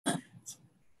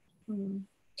Mm.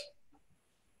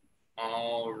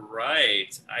 All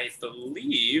right. I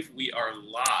believe we are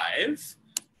live.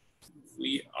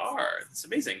 We are. It's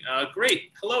amazing.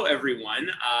 Great. Hello,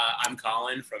 everyone. I'm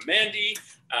Colin from Mandy.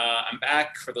 I'm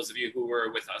back for those of you who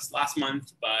were with us last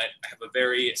month, but I have a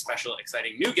very special,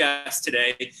 exciting new guest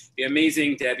today. The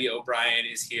amazing Debbie O'Brien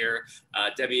is here.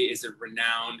 Debbie is a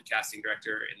renowned casting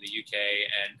director in the UK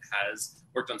and has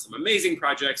worked on some amazing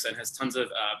projects and has tons of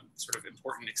sort of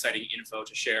important, exciting info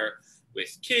to share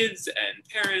with kids and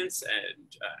parents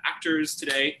and actors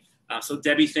today. So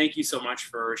Debbie, thank you so much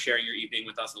for sharing your evening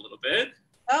with us a little bit.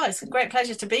 Oh, it's a great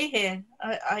pleasure to be here.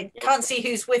 I can't see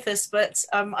who's with us, but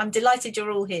I'm delighted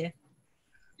you're all here.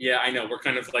 Yeah, I know. We're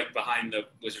kind of like behind the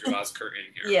Wizard of Oz curtain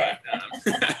here, Yeah.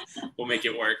 but we'll make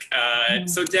it work.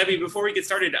 So Debbie, before we get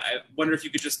started, I wonder if you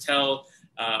could just tell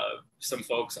some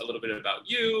folks a little bit about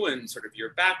you and sort of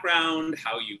your background,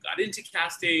 how you got into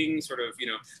casting, sort of,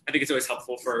 I think it's always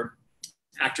helpful for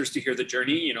actors to hear the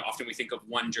journey. Often we think of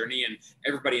one journey, and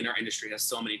everybody in our industry has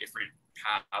so many different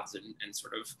paths and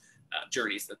sort of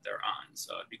journeys that they're on.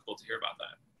 So it'd be cool to hear about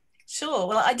that. Sure.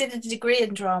 Well, I did a degree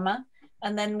in drama,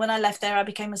 and then when I left there, I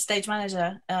became a stage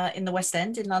manager in the West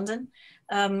End in London,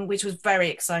 which was very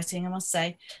exciting, I must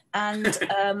say. And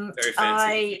Very fancy.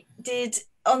 I did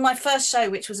on my first show,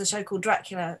 which was a show called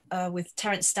Dracula with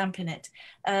Terence Stamp in it.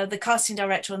 The casting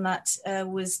director on that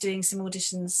was doing some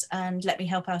auditions and let me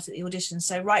help out at the auditions.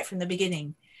 So right from the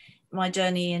beginning, my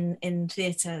journey in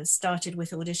theatre started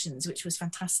with auditions, which was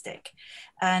fantastic.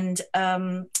 And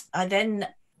I then,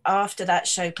 after that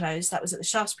show closed, that was at the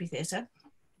Shaftesbury Theatre,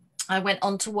 I went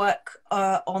on to work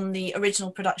on the original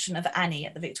production of Annie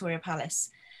at the Victoria Palace,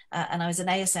 and I was an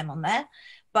ASM on there.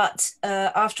 But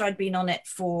after I'd been on it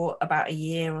for about a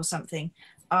year or something,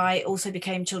 I also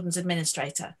became children's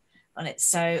administrator on it.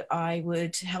 So I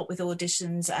would help with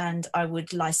auditions and I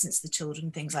would license the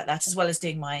children, things like that, as well as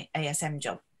doing my ASM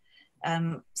job.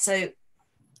 So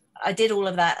I did all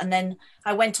of that, and then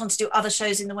I went on to do other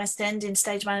shows in the West End in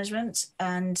stage management,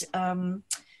 and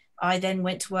I then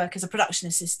went to work as a production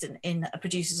assistant in a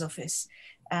producer's office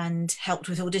and helped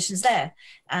with auditions there.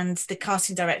 And the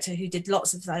casting director who did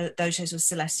lots of those shows was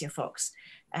Celestia Fox,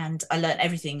 and I learned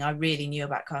everything I really knew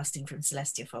about casting from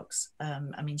Celestia Fox.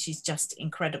 I mean, she's just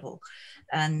incredible.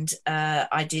 And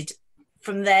I did,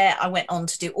 from there I went on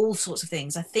to do all sorts of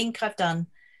things. I think I've done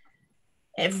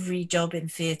every job in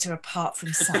theatre apart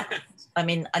from sound. I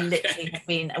mean, I literally have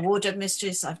been a wardrobe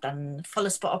mistress, I've done fuller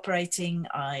spot operating,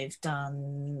 I've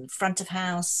done front of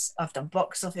house, I've done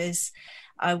box office,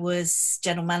 I was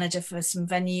general manager for some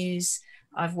venues,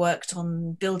 I've worked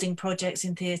on building projects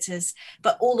in theatres,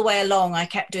 but all the way along I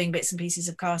kept doing bits and pieces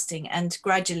of casting, and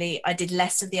gradually I did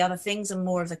less of the other things and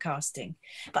more of the casting.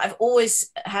 But I've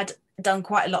always done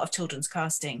quite a lot of children's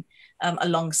casting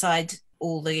alongside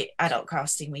all the adult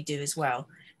casting we do as well.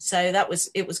 So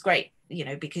it was great,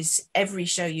 because every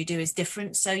show you do is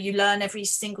different. So you learn every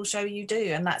single show you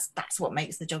do, and that's what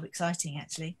makes the job exciting,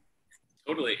 actually.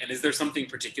 Totally. And is there something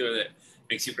particular that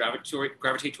makes you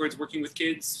gravitate towards working with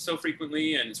kids so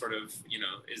frequently, and sort of,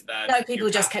 is that No, people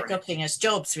just kept upping us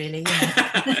jobs, really.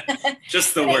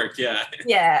 Just the work, yeah.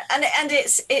 Yeah, and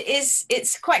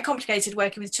it's quite complicated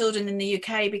working with children in the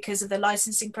UK because of the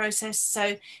licensing process.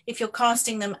 So if you're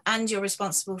casting them and you're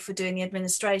responsible for doing the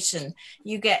administration,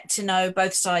 you get to know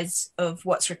both sides of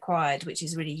what's required, which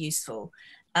is really useful.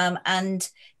 And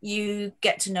you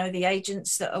get to know the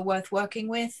agents that are worth working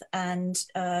with, and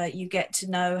you get to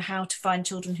know how to find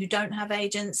children who don't have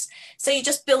agents. So you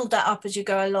just build that up as you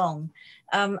go along.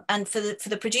 And for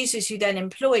the producers who then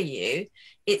employ you,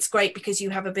 it's great because you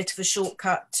have a bit of a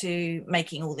shortcut to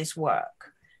making all this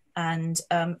work. And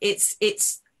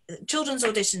it's children's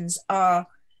auditions are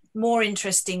more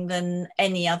interesting than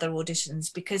any other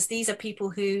auditions because these are people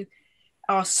who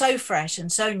are so fresh and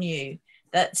so new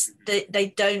that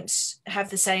they don't have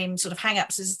the same sort of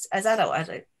hang-ups as adult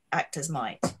actors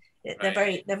might. They're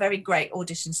very great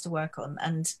auditions to work on,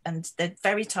 and they're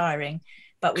very tiring,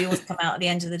 but we always come out at the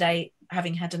end of the day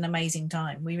having had an amazing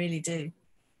time. We really do.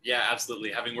 Yeah,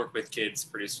 absolutely. Having worked with kids,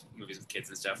 produced movies with kids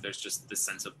and stuff, there's just this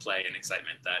sense of play and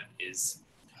excitement that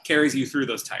carries you through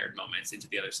those tired moments into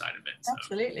the other side of it. So.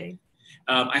 Absolutely.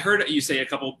 I heard you say a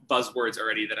couple buzzwords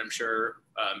already that I'm sure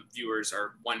viewers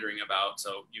are wondering about.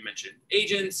 So you mentioned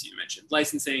agents, you mentioned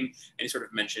licensing, and you sort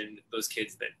of mentioned those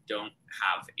kids that don't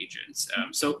have agents.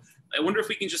 So I wonder if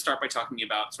we can just start by talking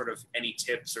about sort of any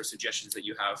tips or suggestions that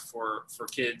you have for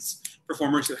kids,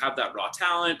 performers who have that raw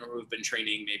talent or who've been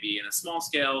training maybe in a small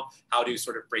scale, how to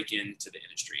sort of break into the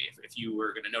industry. If you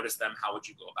were going to notice them, how would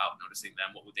you go about noticing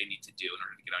them? What would they need to do in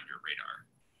order to get on your radar?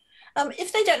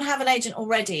 If they don't have an agent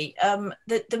already,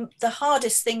 the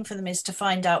hardest thing for them is to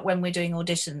find out when we're doing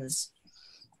auditions.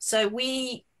 So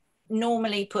we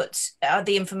normally put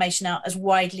the information out as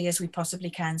widely as we possibly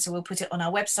can. So we'll put it on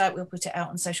our website, we'll put it out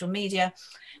on social media,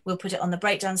 we'll put it on the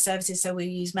breakdown services. So we'll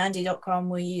use Mandy.com,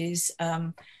 we'll use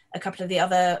a couple of the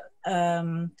other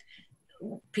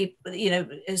people, you know,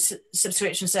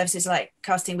 subscription services like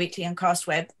Casting Weekly and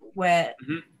Castweb, where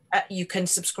you can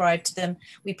subscribe to them.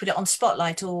 We put it on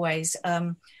Spotlight always.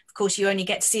 Of course, you only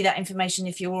get to see that information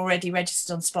if you're already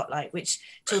registered on Spotlight, which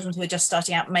children who are just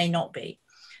starting out may not be.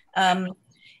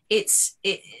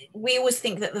 We always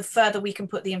think that the further we can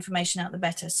put the information out, the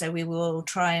better. So we will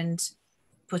try and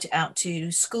put it out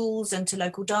to schools and to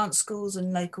local dance schools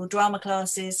and local drama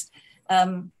classes,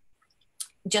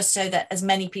 just so that as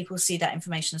many people see that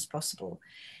information as possible.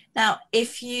 Now,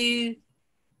 if you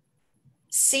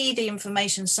see the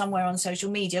information somewhere on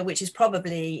social media, which is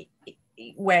probably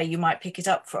where you might pick it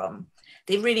up from,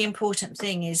 the really important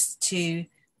thing is to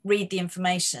read the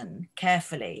information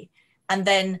carefully, and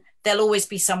then there'll always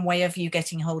be some way of you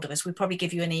getting hold of us. We'll probably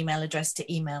give you an email address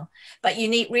to email, but you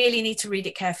really need to read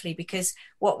it carefully, because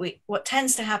what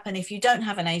tends to happen if you don't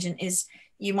have an agent is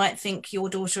you might think your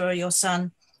daughter or your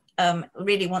son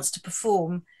really wants to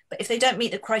perform, but if they don't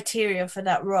meet the criteria for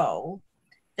that role,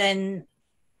 then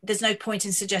there's no point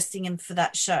in suggesting him for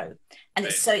that show. And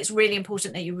Right. so it's really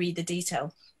important that you read the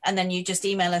detail, and then you just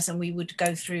email us and we would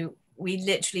go through. We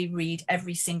literally read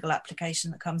every single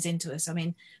application that comes into us. I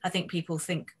mean, I think people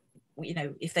think, you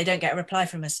know, if they don't get a reply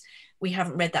from us, we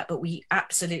haven't read that, but we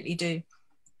absolutely do.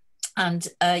 And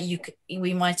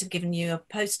we might have given you a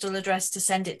postal address to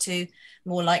send it to.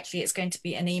 More likely it's going to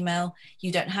be an email.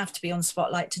 You don't have to be on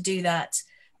Spotlight to do that.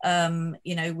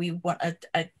 You know, we want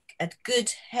a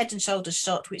good head and shoulders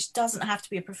shot, which doesn't have to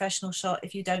be a professional shot.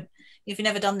 If you've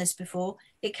never done this before,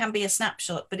 it can be a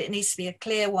snapshot, but it needs to be a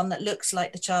clear one that looks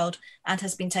like the child and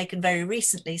has been taken very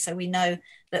recently, so we know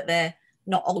that they're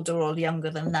not older or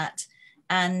younger than that,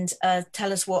 and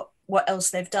tell us what else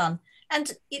they've done.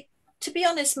 And to be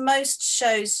honest, most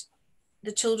shows,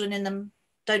 the children in them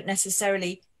don't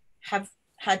necessarily have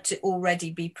had to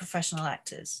already be professional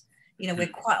actors. You know, we're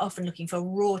quite often looking for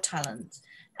raw talent,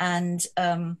 and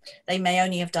they may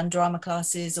only have done drama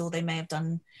classes, or they may have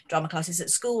done drama classes at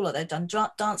school, or they've done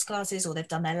dance classes, or they've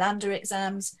done their LAMDA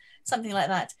exams, something like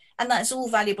that. And that's all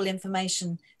valuable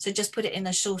information. So just put it in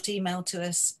a short email to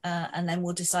us, and then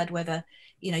we'll decide whether,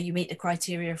 you know, you meet the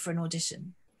criteria for an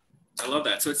audition. I love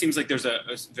that. So it seems like there's a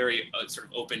very sort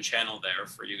of open channel there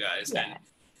for you guys. Yeah.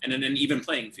 And then an even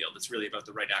playing field. It's really about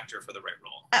the right actor for the right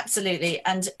role. Absolutely.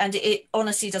 And it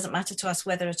honestly doesn't matter to us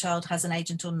whether a child has an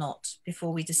agent or not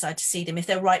before we decide to see them. If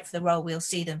they're right for the role, we'll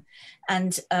see them.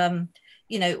 And,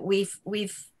 you know,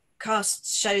 we've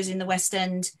cast shows in the West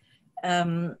End,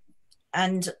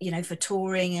 and, you know, for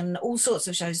touring and all sorts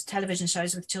of shows, television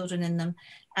shows with children in them.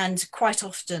 And quite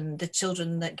often the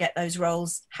children that get those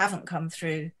roles haven't come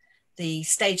through the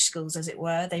stage schools, as it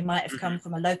were. They might have come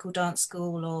from a local dance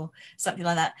school or something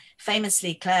like that.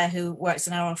 Famously, Claire, who works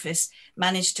in our office,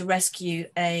 managed to rescue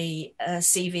a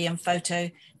CV and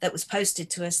photo that was posted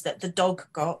to us that the dog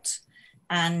got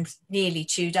and nearly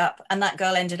chewed up. And that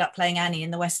girl ended up playing Annie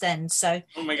in the West End. So,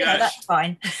 oh my gosh, you know, that's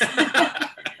fine.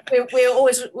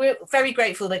 we're very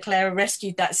grateful that Claire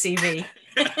rescued that CV.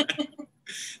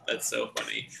 That's so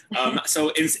funny.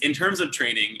 So in terms of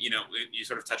training, you know, you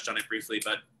sort of touched on it briefly,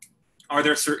 but are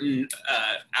there certain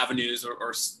avenues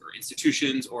or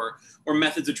institutions or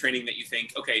methods of training that you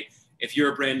think, okay, if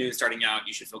you're brand new starting out,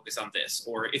 you should focus on this?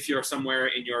 Or if you're somewhere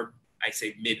in your, I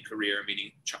say mid-career,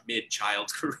 meaning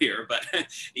mid-child career, but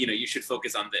you know, you should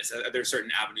focus on this. Are there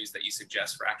certain avenues that you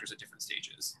suggest for actors at different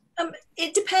stages?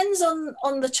 It depends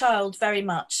on the child very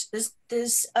much.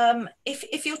 There's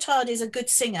if your child is a good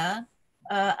singer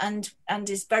and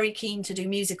is very keen to do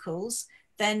musicals,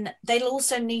 then they'll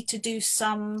also need to do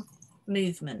some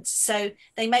movements. So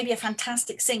they may be a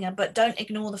fantastic singer, but don't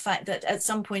ignore the fact that at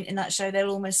some point in that show they'll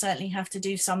almost certainly have to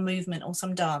do some movement or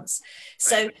some dance.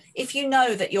 So if you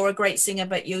know that you're a great singer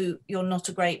but you're not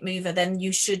a great mover, then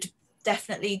you should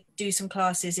definitely do some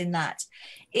classes in that.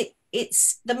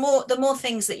 It's the more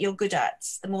things that you're good at,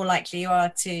 the more likely you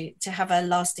are to have a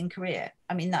lasting career.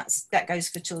 I mean, that goes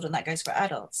for children, that goes for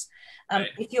adults.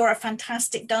 If you're a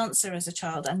fantastic dancer as a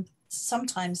child, and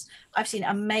sometimes I've seen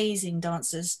amazing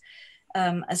dancers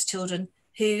as children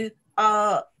who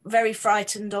are very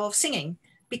frightened of singing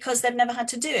because they've never had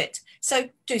to do it. So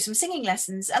do some singing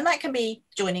lessons, and that can be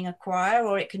joining a choir,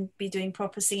 or it can be doing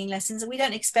proper singing lessons. And we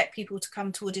don't expect people to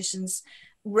come to auditions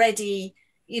ready,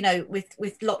 you know,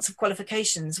 with lots of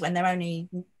qualifications when they're only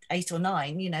 8 or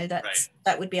 9, you know, Right.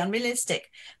 that would be unrealistic.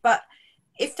 But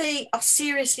if they are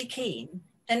seriously keen,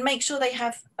 then make sure they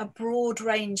have a broad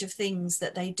range of things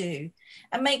that they do,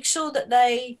 and make sure that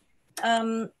they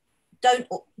don't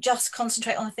just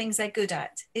concentrate on the things they're good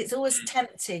at. It's always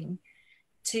tempting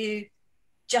to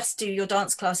just do your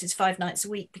dance classes 5 nights a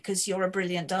week because you're a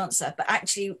brilliant dancer. But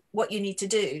actually what you need to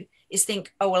do is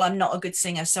think, oh, well, I'm not a good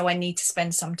singer, so I need to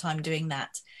spend some time doing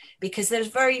that. Because there's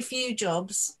very few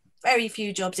jobs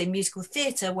in musical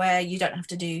theatre where you don't have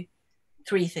to do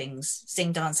 3 things: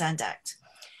 sing, dance, and act.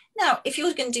 Now, if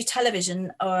you're going to do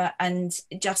television and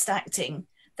just acting,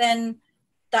 then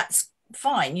that's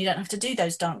fine. You don't have to do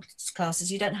those dance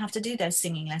classes. You don't have to do those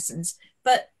singing lessons.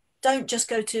 But don't just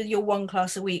go to your 1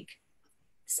 class a week.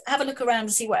 Have a look around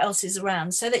and see what else is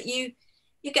around, so that you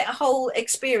get a whole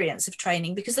experience of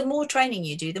training, because the more training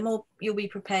you do, the more you'll be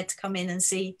prepared to come in and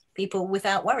see people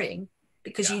without worrying,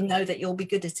 because you know that you'll be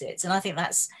good at it. And I think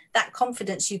that's that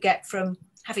confidence you get from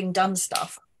having done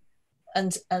stuff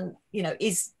and you know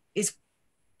is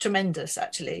tremendous.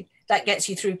 Actually, that gets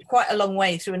you through quite a long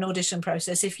way through an audition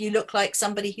process if you look like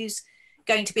somebody who's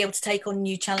going to be able to take on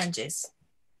new challenges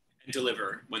and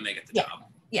deliver when they get the job.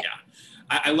 Yeah.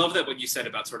 I love that what you said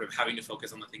about sort of having to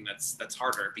focus on the thing that's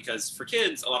harder, because for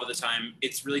kids, a lot of the time,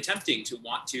 it's really tempting to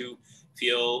want to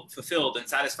feel fulfilled and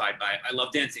satisfied by, I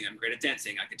love dancing, I'm great at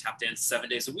dancing, I can tap dance 7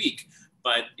 days a week.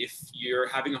 But if you're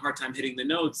having a hard time hitting the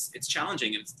notes, it's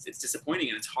challenging and it's disappointing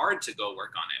and it's hard to go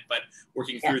work on it. But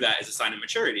working through that is a sign of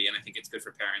maturity. And I think it's good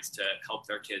for parents to help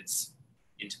their kids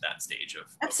into that stage of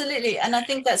absolutely. And I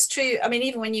think that's true. I mean,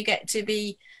 even when you get to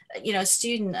be, you know, a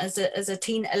student, as a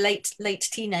late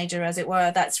teenager, as it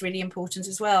were, that's really important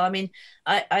as well. I mean,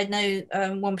 I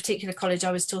know one particular college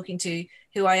I was talking to,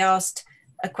 who I asked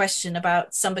a question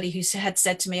about somebody who had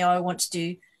said to me, oh, I want to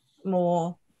do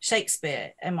more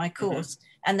Shakespeare in my course.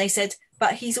 And they said,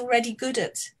 but he's already good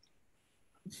at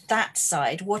that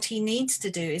side. What he needs to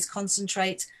do is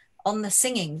concentrate on the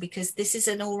singing, because this is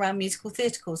an all-round musical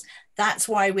theatre course. That's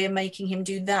why we're making him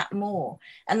do that more.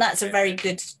 And that's a very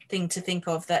good thing to think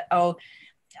of, that, oh,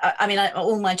 I mean,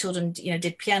 all my children, you know,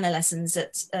 did piano lessons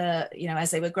at, you know, as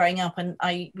they were growing up, and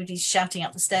I would be shouting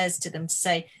up the stairs to them to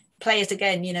say, play it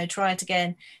again, you know, try it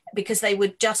again, because they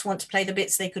would just want to play the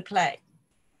bits they could play.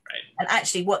 Right. And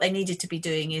actually what they needed to be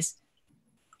doing is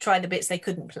try the bits they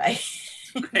couldn't play.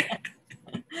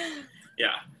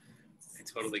 Yeah.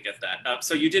 Totally get that.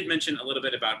 So you did mention a little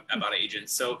bit about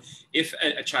agents. So if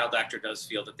a child actor does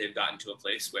feel that they've gotten to a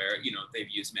place where, you know, they've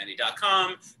used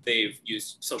Mandy.com, they've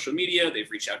used social media,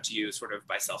 they've reached out to you sort of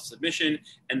by self-submission,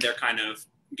 and they're kind of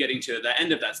getting to the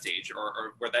end of that stage,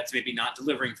 or where that's maybe not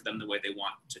delivering for them the way they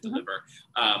want to deliver,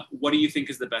 what do you think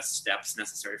is the best steps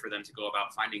necessary for them to go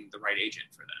about finding the right agent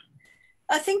for them?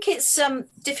 I think it's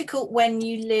difficult when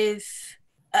you live,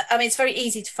 I mean, it's very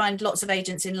easy to find lots of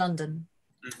agents in London.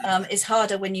 It's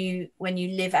harder when you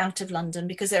live out of London,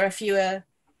 because there are fewer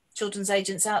children's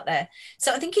agents out there.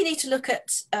 So I think you need to look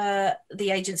at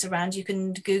the agents around. You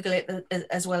can Google it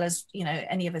as well as, you know,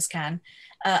 any of us can,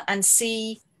 and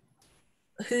see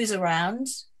who's around,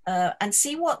 and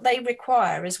see what they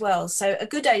require as well. So a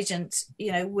good agent,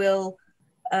 you know, will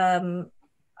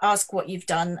ask what you've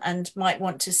done and might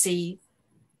want to see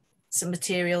some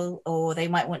material, or they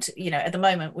might want to, you know, at the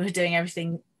moment we're doing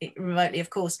everything remotely, of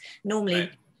course. Normally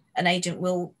an agent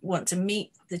will want to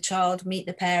meet the child, meet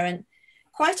the parent.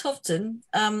 Quite often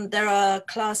there are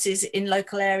classes in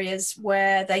local areas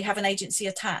where they have an agency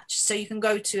attached. So you can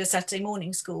go to a Saturday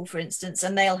morning school, for instance,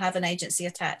 and they'll have an agency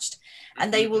attached,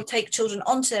 and they will take children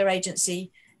onto their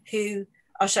agency who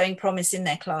are showing promise in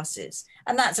their classes.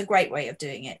 And that's a great way of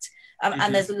doing it.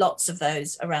 And there's lots of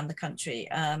those around the country,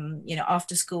 you know,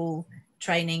 after school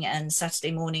training and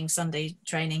Saturday morning, Sunday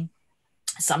training.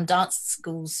 Some dance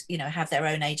schools, you know, have their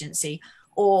own agency,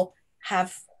 or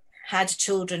have had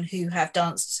children who have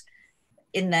danced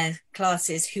in their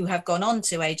classes who have gone on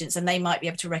to agents, and they might be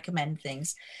able to recommend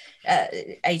things,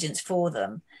 agents for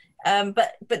them.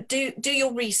 But do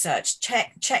your research,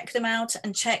 check them out,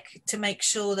 and check to make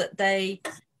sure that they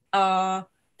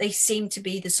seem to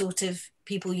be the sort of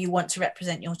people you want to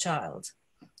represent your child.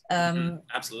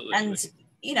 Absolutely. And,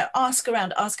 you know, ask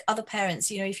around, ask other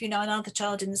parents, you know, if you know another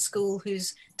child in the school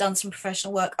who's done some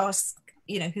professional work, ask,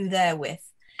 you know, who they're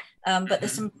with. But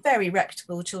there's some very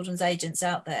reputable children's agents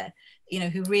out there, you know,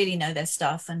 who really know their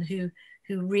stuff and who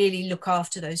really look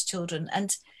after those children.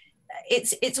 And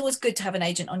it's always good to have an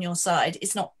agent on your side.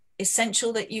 It's not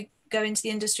essential that you go into the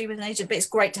industry with an agent, but it's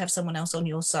great to have someone else on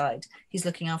your side who's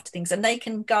looking after things, and they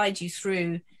can guide you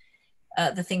through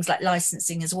the things like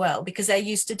licensing as well, because they're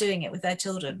used to doing it with their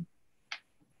children.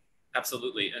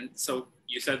 Absolutely. And so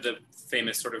you said the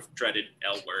famous sort of dreaded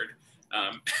L word,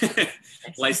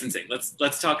 licensing.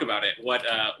 Let's talk about it. What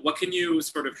can you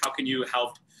sort of, how can you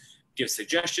help give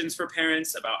suggestions for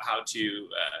parents about how to,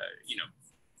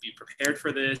 be prepared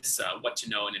for this, what to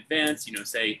know in advance,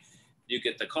 say you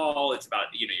get the call, it's about,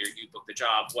 you book the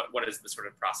job. What is the sort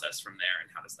of process from there, and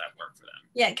how does that work for them?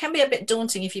 Yeah, it can be a bit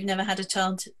daunting if you've never had a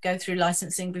child go through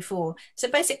licensing before. So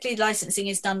basically licensing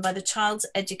is done by the Child's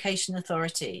Education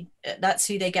Authority. That's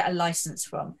who they get a license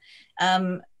from.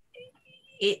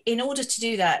 In order to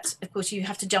do that, of course, you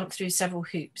have to jump through several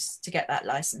hoops to get that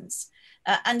license.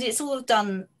 And it's all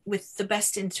done with the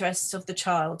best interests of the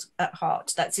child at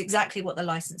heart. That's exactly what the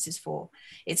license is for.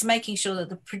 It's making sure that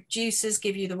the producers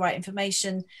give you the right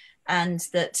information, and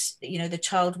that, the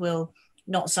child will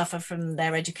not suffer from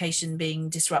their education being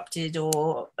disrupted,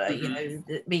 or,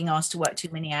 being asked to work too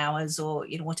many hours, or,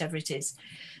 whatever it is.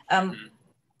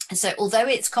 So although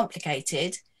it's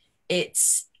complicated,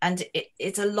 it's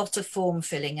a lot of form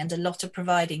filling and a lot of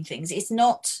providing things. It's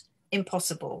not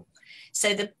impossible.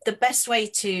 So the best way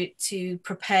to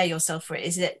prepare yourself for it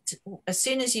is that as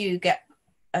soon as you get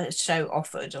a show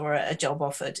offered or a job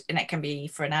offered, and it can be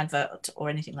for an advert or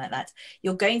anything like that,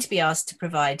 you're going to be asked to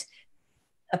provide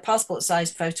a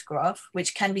passport-sized photograph,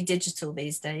 which can be digital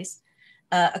these days,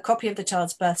 a copy of the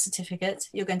child's birth certificate.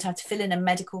 You're going to have to fill in a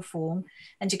medical form,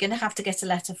 and you're going to have to get a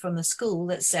letter from the school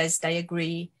that says they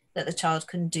agree that the child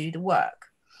can do the work.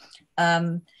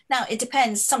 Now, it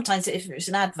depends. Sometimes if it's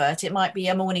an advert, it might be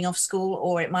a morning off school,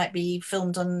 or it might be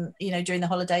filmed on, during the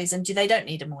holidays, and they don't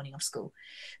need a morning off school.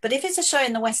 But if it's a show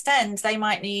in the West End, they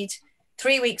might need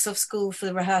 3 weeks off school for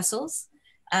the rehearsals,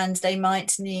 and they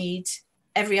might need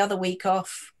every other week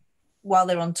off while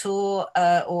they're on tour,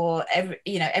 or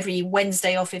every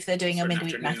Wednesday off if they're doing a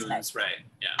midweek matinee. Right.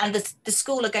 Yeah. And the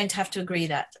school are going to have to agree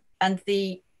that, and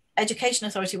the Education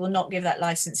Authority will not give that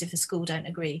license if the school don't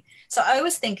agree. So I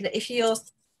always think that if you're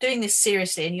doing this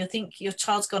seriously, and you think your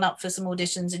child's gone up for some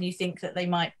auditions, and you think that they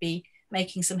might be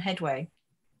making some headway,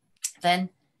 then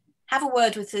have a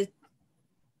word with the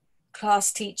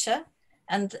class teacher,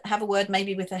 and have a word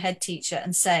maybe with the head teacher,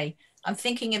 and say, I'm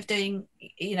thinking of doing,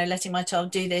 letting my child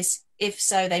do this. If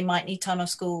so, they might need time off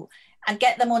school, and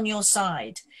get them on your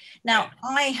side. Now,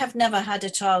 I have never had a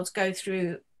child go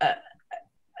through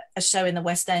a show in the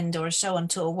West End or a show on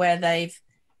tour where they've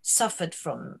suffered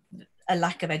from a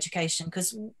lack of education,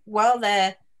 because while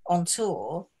they're on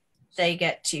tour, they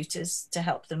get tutors to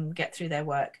help them get through their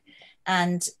work.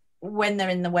 And when they're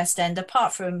in the West End,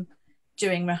 apart from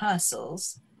during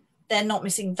rehearsals, they're not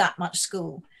missing that much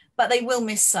school, but they will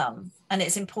miss some. And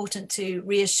it's important to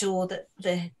reassure that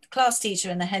the class teacher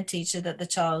and the head teacher that the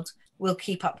child will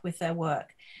keep up with their work.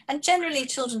 And generally,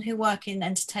 children who work in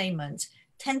entertainment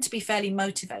tend to be fairly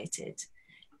motivated,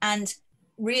 and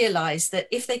realize that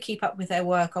if they keep up with their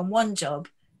work on one job,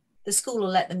 the school will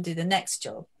let them do the next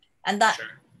job. And that,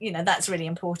 that's really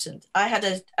important. I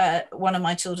had one of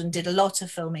my children did a lot of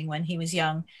filming when he was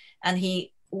young, and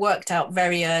he worked out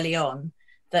very early on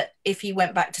that if he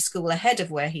went back to school ahead of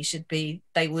where he should be,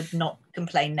 they would not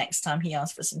complain next time he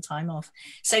asked for some time off.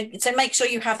 So make sure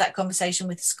you have that conversation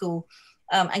with the school,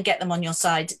 and get them on your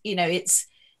side.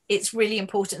 It's really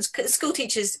important. School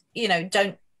teachers,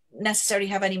 don't necessarily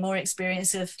have any more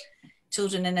experience of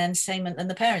children in entertainment than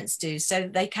the parents do. So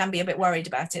they can be a bit worried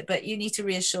about it, but you need to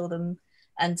reassure them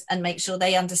and make sure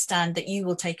they understand that you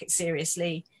will take it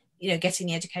seriously, getting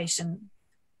the education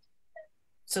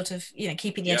sort of,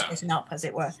 keeping the education up, as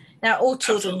it were. Now, all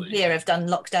children here have done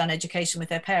lockdown education with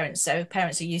their parents, so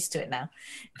parents are used to it now.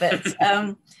 But,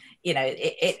 and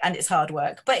it's hard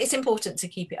work, but it's important to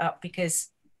keep it up, because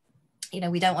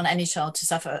we don't want any child's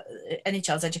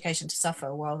education to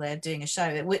suffer while they're doing a show.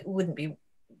 It wouldn't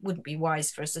be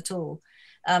wise for us at all.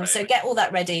 So get all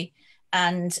that ready,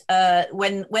 and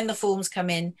when the forms come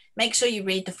in, make sure you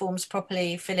read the forms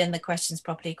properly, fill in the questions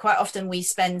properly. Quite often we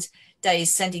spend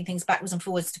days sending things backwards and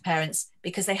forwards to parents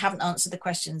because they haven't answered the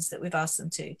questions that we've asked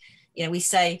them to. We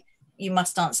say, you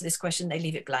must answer this question, they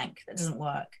leave it blank. That doesn't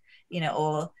work,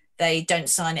 or they don't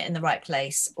sign it in the right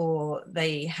place, or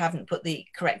they haven't put the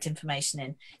correct information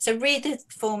in. So read the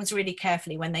forms really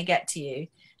carefully when they get to you.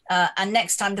 And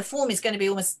next time the form is going to be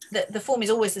the form is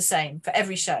always the same for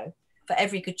every show, for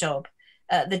every good job.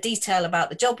 The detail about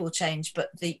the job will change, but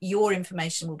your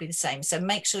information will be the same. So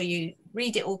make sure you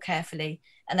read it all carefully,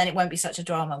 and then it won't be such a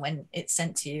drama when it's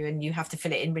sent to you and you have to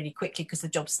fill it in really quickly because the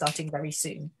job's starting very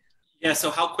soon. Yeah,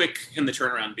 so how quick can the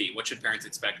turnaround be? What should parents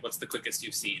expect? What's the quickest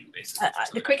you've seen, basically?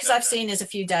 The quickest I've seen is a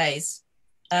few days,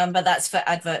 but that's for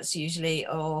adverts usually,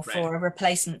 or for a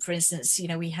replacement. For instance,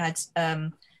 we had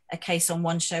a case on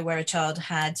one show where a child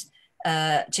had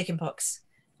chickenpox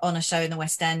on a show in the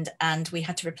West End, and we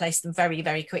had to replace them very,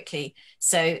 very quickly.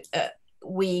 So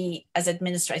we, as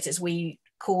administrators, we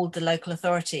called the local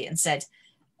authority and said,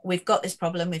 we've got this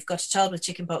problem, we've got a child with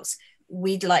chickenpox,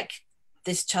 we'd like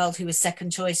this child who was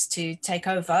second choice to take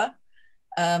over,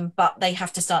 but they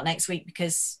have to start next week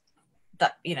because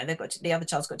that, you know, they've got the other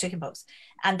child's got chickenpox,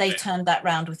 and they turned that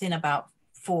round within about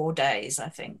 4 days, I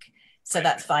think. So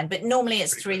that's fine. But normally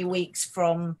it's 3 weeks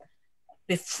from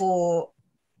before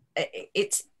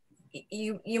it's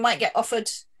you might get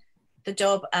offered the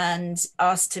job and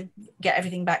asked to get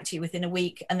everything back to you within a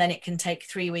week, and then it can take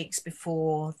 3 weeks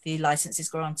before the license is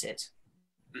granted.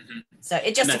 Mm-hmm. So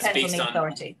it just depends on the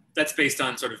authority. That's based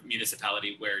on sort of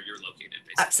municipality where you're located,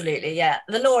 basically. Absolutely, yeah.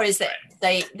 The law is that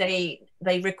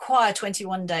they require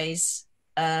 21 days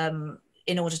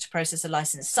in order to process a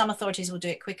license. Some authorities will do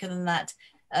it quicker than that.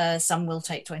 Some will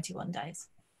take 21 days.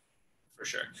 For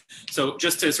sure. So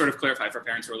just to sort of clarify for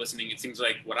parents who are listening, it seems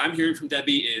like what I'm hearing from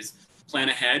Debbie is plan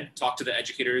ahead, talk to the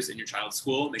educators in your child's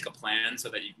school, make a plan so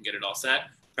that you can get it all set.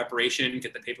 Preparation,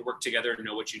 get the paperwork together,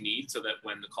 know what you need so that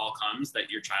when the call comes that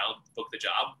your child booked the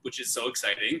job, which is so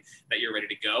exciting, that you're ready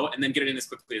to go, and then get it in as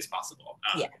quickly as possible.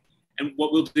 And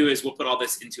what we'll do is we'll put all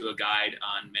this into a guide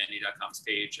on Mandy.com's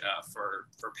page for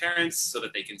parents so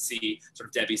that they can see sort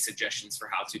of Debbie's suggestions for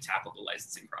how to tackle the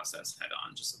licensing process head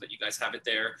on, just so that you guys have it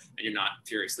there and you're not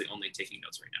furiously only taking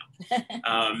notes right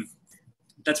now.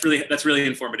 That's really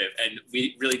informative, and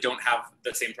we really don't have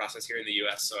the same process here in the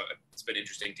US, so it's been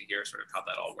interesting to hear sort of how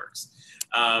that all works.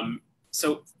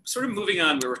 So sort of moving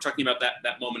on, we were talking about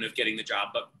that moment of getting the job,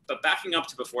 but backing up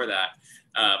to before that,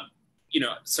 you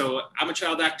know, so I'm a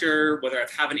child actor, whether I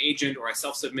have an agent or I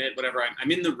self-submit, whatever,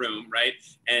 I'm in the room, right?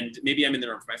 And maybe I'm in the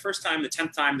room for my first time, the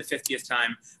 10th time, the 50th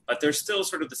time, but there's still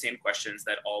sort of the same questions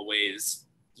that always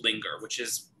linger, which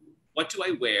is, what do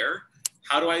I wear?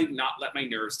 How do I not let my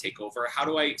nerves take over? How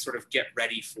do I sort of get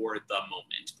ready for the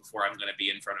moment before I'm going to be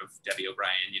in front of Debbie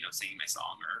O'Brien, you know, singing my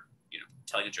song or, you know,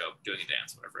 telling a joke, doing a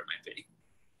dance, whatever it might be?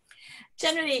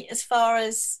 Generally, as far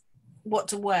as what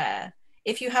to wear,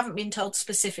 if you haven't been told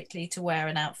specifically to wear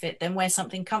an outfit, then wear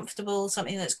something comfortable,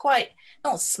 something that's quite,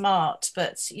 not smart,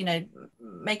 but, you know,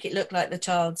 make it look like the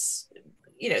child's,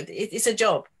 you know, it's a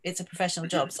job, it's a professional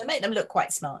job, so make them look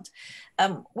quite smart.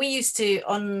 We used to,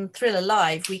 on Thriller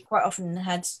Live, we quite often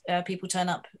had people turn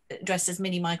up dressed as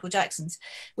mini Michael Jacksons,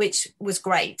 which was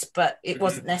great, but it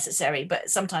wasn't necessary. But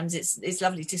sometimes it's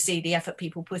lovely to see the effort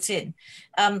people put in.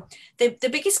 The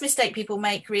biggest mistake people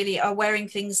make really are wearing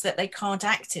things that they can't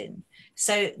act in.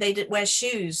 So they wear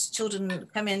shoes. Children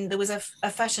come in, there was a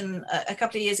fashion a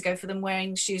couple of years ago for them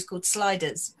wearing shoes called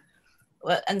sliders.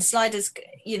 And sliders,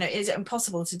 you know, it's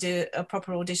impossible to do a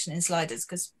proper audition in sliders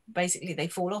because basically they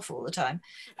fall off all the time,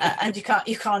 and you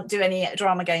can't do any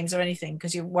drama games or anything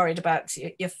because you're worried about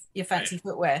your fancy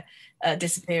footwear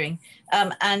disappearing.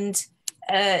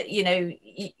 You know,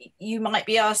 you might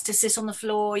be asked to sit on the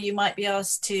floor, you might be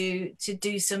asked to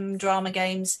do some drama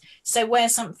games. So wear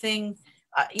something,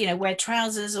 you know, wear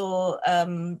trousers, or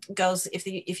girls,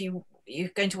 if you're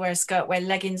going to wear a skirt, wear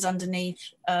leggings underneath,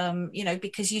 you know,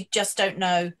 because you just don't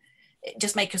know.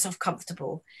 Just make yourself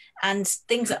comfortable. And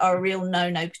things that are a real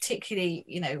no-no, particularly,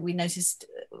 you know, we noticed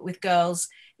with girls,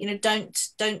 you know,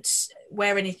 don't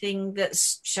wear anything that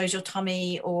shows your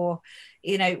tummy, or,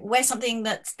 you know, wear something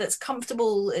that's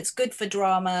comfortable. It's good for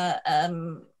drama.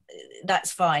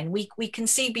 That's fine. We can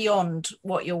see beyond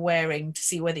what you're wearing to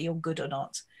see whether you're good or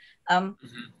not.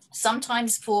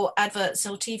 Sometimes for adverts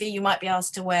or TV, you might be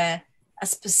asked to wear a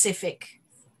specific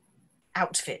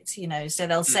outfit, you know, so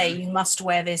they'll say you must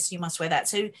wear this, you must wear that.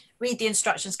 So read the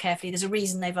instructions carefully. There's a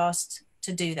reason they've asked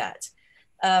to do that.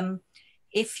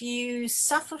 If you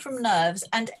suffer from nerves,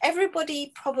 and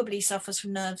everybody probably suffers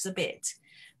from nerves a bit,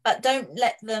 but don't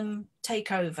let them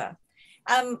take over.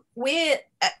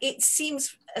 It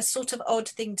seems a sort of odd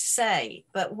thing to say,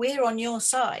 but we're on your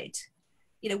side.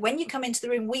 You know, when you come into the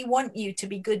room, we want you to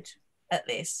be good at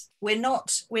this. We're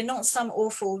not some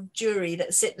awful jury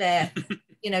that sit there,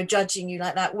 you know, judging you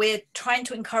like that. We're trying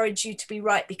to encourage you to be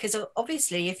right, because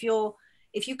obviously if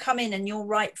you come in and you're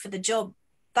right for the job,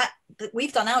 that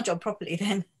we've done our job properly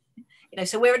then, you know,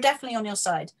 so we're definitely on your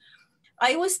side.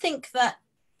 I always think that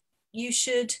you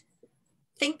should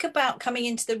think about coming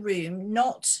into the room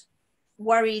not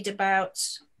worried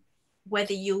about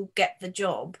whether you'll get the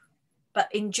job, but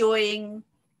enjoying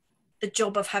the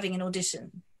job of having an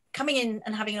audition. Coming in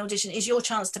and having an audition is your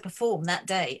chance to perform that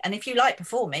day. And if you like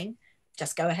performing,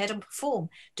 just go ahead and perform.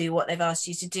 Do what they've asked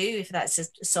you to do. If that's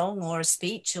a song or a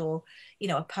speech or, you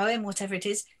know, a poem, whatever it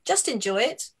is, just enjoy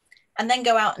it and then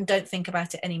go out and don't think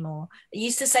about it anymore. I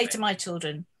used to say to my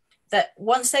children, that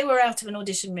once they were out of an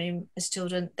audition room as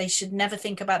children, they should never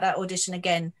think about that audition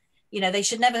again. You know, they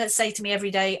should never say to me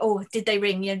every day, oh, did they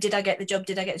ring? You know, did I get the job?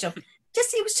 Did I get the job?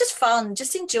 It was just fun.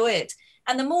 Just enjoy it.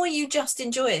 And the more you just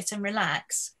enjoy it and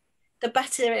relax, the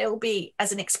better it'll be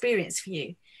as an experience for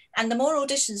you. And the more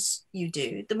auditions you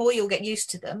do, the more you'll get used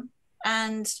to them,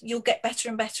 and you'll get better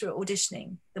and better at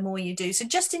auditioning the more you do. So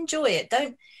just enjoy it.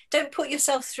 Don't put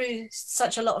yourself through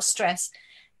such a lot of stress.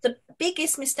 The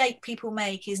biggest mistake people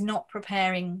make is not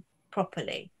preparing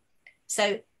properly.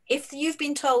 So if you've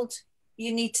been told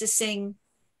you need to sing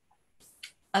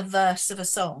a verse of a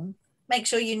song, make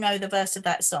sure you know the verse of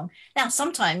that song. Now,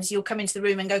 sometimes you'll come into the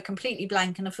room and go completely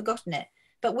blank and have forgotten it,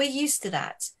 but we're used to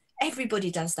that.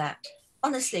 Everybody does that.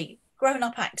 Honestly,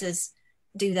 grown-up actors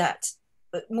do that,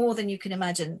 but more than you can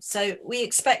imagine. So we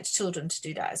expect children to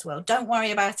do that as well. Don't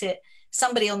worry about it.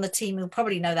 Somebody on the team will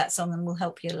probably know that song and will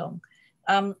help you along.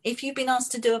 If you've been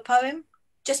asked to do a poem,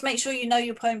 just make sure you know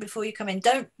your poem before you come in.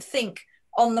 Don't think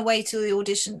on the way to the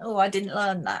audition, oh, I didn't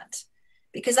learn that,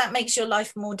 because that makes your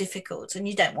life more difficult, and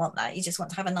you don't want that. You just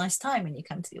want to have a nice time when you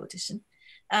come to the audition.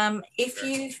 If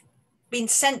you've been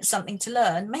sent something to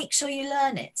learn, make sure you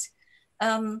learn it.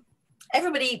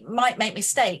 Everybody might make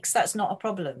mistakes, that's not a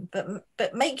problem,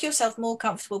 but make yourself more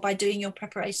comfortable by doing your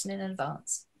preparation in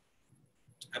advance.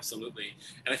 Absolutely.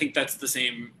 And I think that's the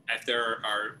same if there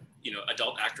are, you know,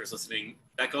 adult actors listening.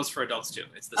 That goes for adults too.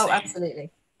 It's the same.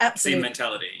 Absolutely. Same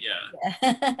mentality.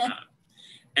 Yeah.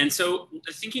 And so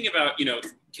thinking about, you know,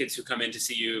 kids who come in to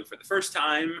see you for the first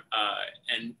time,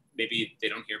 and maybe they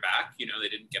don't hear back, you know, they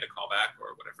didn't get a call back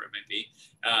or whatever it might be.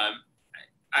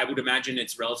 I would imagine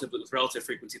it's with relative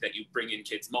frequency that you bring in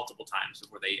kids multiple times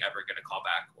before they ever get a call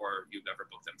back or you've ever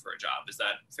booked them for a job. Is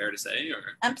that fair to say?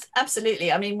 Or?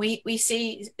 Absolutely. I mean, we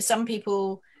see some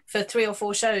people for 3 or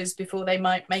 4 shows before they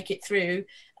might make it through.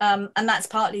 And that's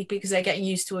partly because they're getting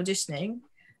used to auditioning.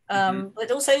 But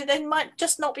also they might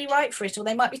just not be right for it, or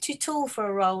they might be too tall for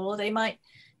a role, or they might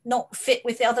not fit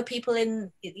with the other people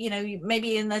in, you know,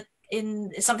 maybe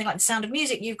in something like The Sound of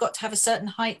Music, you've got to have a certain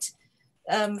height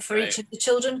for each of the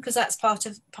children, because that's part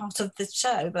of the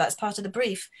show, but that's part of the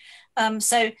brief.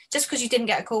 So just because you didn't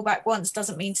get a call back once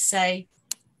doesn't mean to say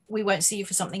we won't see you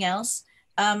for something else.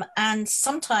 And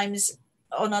sometimes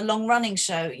on a long running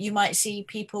show, you might see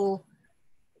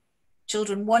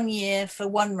children 1 year for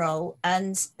one role,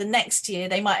 and the next year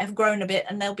they might have grown a bit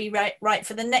and they'll be right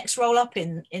for the next role up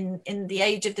in the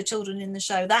age of the children in the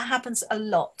show. That happens a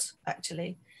lot,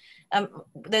 actually.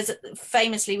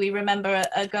 Famously, we remember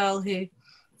a girl who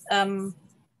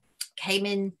came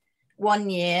in 1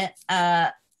 year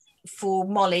for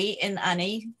Molly in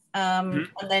Annie, and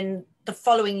then the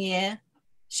following year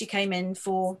she came in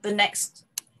for the next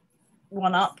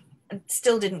one up and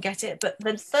still didn't get it, but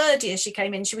the 3rd year she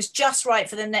came in, she was just right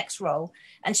for the next role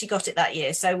and she got it that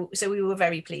year, so we were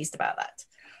very pleased about that.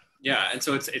 Yeah, and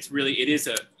so it's really, it is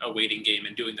a waiting game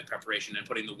and doing the preparation and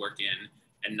putting the work in,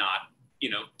 and not, you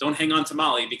know, don't hang on to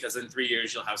Molly, because in 3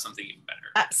 years you'll have something even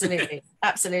better.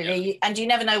 Absolutely. Yeah. And you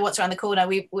never know what's around the corner.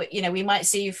 We you know, we might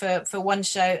see you for one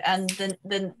show, and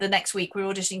then the next week we're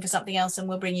auditioning for something else and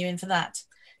we'll bring you in for that.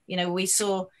 You know, we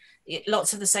saw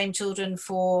lots of the same children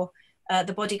for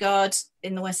The Bodyguard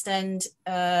in the West End,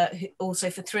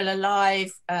 also for Thriller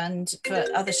Live and for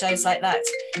other shows like that.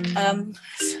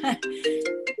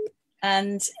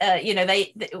 You know,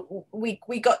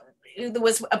 we got, there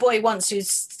was a boy once who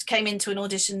came into an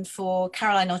audition for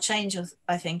Caroline or Change,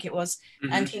 I think it was,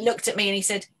 and he looked at me and he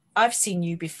said, "I've seen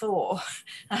you before."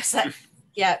 I was like,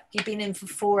 "Yeah, you've been in for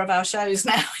 4 of our shows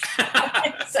now."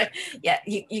 So yeah,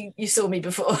 you saw me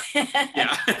before.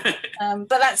 Yeah.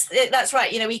 But that's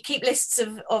right. You know, we keep lists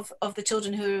of the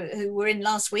children who were in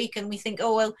last week, and we think,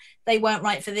 oh well, they weren't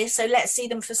right for this, so let's see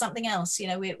them for something else. You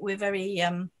know, we're very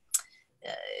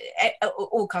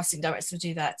all casting directors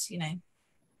do that. You know.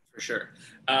 For sure.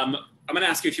 I'm going to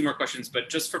ask you a few more questions, but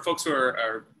just for folks who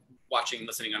are watching,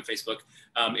 listening on Facebook,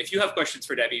 if you have questions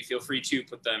for Debbie, feel free to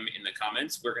put them in the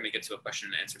comments. We're going to get to a question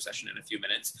and answer session in a few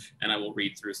minutes, and I will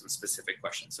read through some specific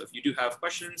questions. So if you do have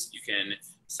questions, you can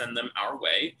send them our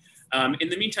way. In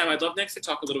the meantime, I'd love next to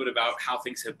talk a little bit about how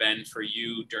things have been for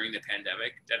you during the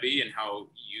pandemic, Debbie, and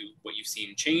what you've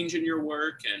seen change in your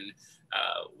work, and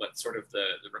what sort of the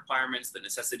requirements, the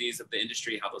necessities of the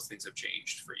industry, how those things have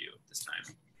changed for you this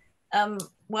time.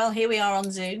 Well, here we are on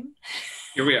Zoom.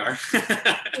 Here we are.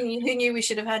 Who knew we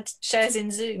should have had shares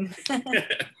in Zoom?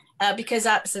 Because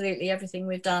absolutely everything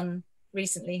we've done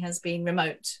recently has been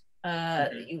remote.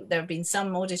 There have been some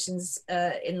auditions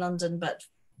in London, but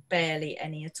barely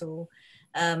any at all.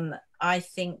 I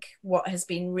think what has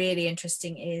been really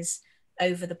interesting is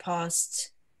over the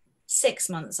past 6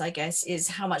 months, I guess, is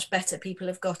how much better people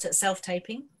have got at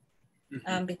self-taping.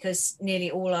 Because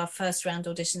nearly all our first round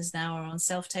auditions now are on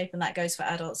self-tape, and that goes for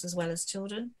adults as well as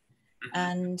children.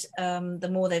 And the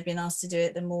more they've been asked to do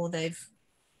it, the more they've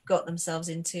got themselves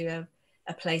into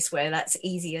a place where that's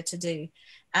easier to do.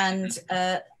 And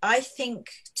I think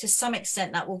to some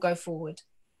extent that will go forward.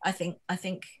 I think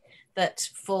that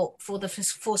for the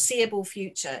foreseeable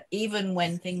future, even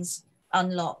when things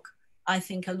unlock, I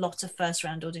think a lot of first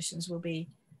round auditions will be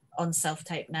on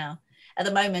self-tape now. At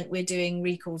the moment, we're doing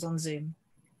recalls on Zoom,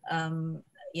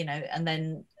 you know, and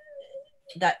then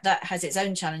that has its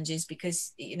own challenges,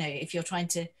 because, you know, if you're trying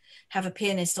to have a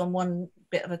pianist on one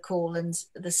bit of a call and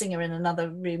the singer in another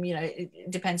room, you know,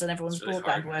 it depends on everyone's really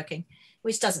broadband working,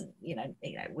 which doesn't, you know,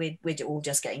 we're all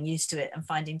just getting used to it and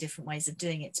finding different ways of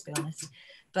doing it, to be honest.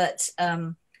 But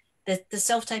the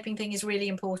self-taping thing is really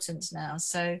important now.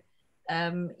 So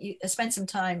you spend some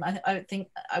time. I think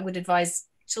I would advise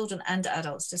children and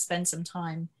adults to spend some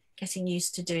time getting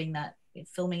used to doing that,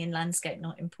 filming in landscape,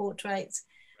 not in portrait.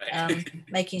 Right.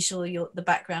 Making sure the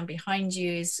background behind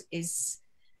you is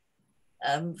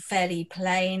fairly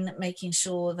plain, making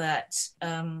sure that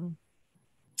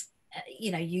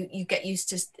you know, you get used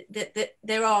to that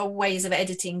there are ways of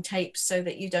editing tapes so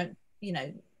that you don't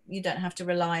have to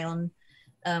rely on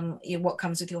what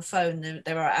comes with your phone.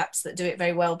 There are apps that do it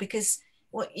very well, because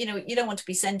you don't want to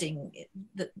be sending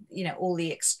all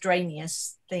the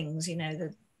extraneous things,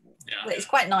 well, it's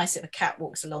quite nice if a cat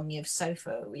walks along your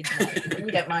sofa, we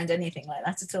don't mind anything like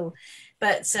that at all.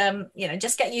 But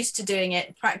just get used to doing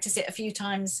it, practice it a few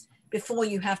times before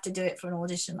you have to do it for an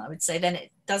audition, I would say. Then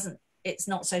it's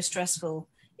not so stressful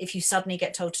if you suddenly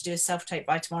get told to do a self-tape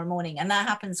by tomorrow morning. And that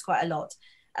happens quite a lot.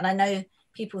 And I know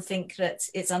people think that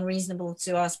it's unreasonable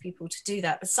to ask people to do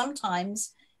that, but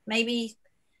sometimes maybe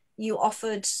you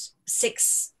offered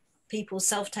 6 people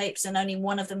self-tapes and only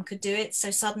one of them could do it,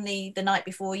 so suddenly the night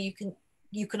before you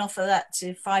can offer that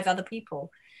to 5 other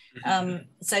people.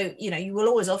 So you will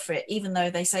always offer it, even though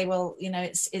they say, well,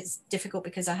 it's difficult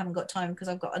because I haven't got time because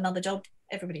I've got another job.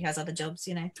 Everybody has other jobs,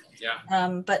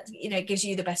 but it gives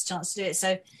you the best chance to do it.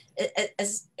 So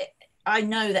as I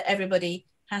know that everybody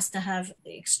has to have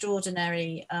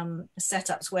extraordinary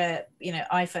setups where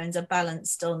iPhones are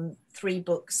balanced on 3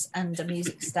 books and a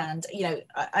music stand.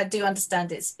 I do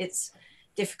understand it's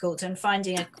difficult, and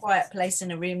finding a quiet place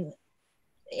in a room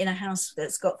in a house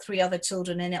that's got 3 other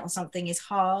children in it or something is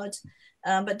hard,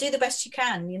 but do the best you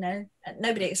can.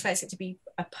 Nobody expects it to be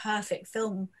a perfect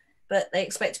film, but they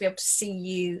expect to be able to see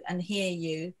you and hear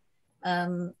you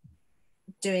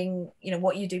doing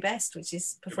what you do best, which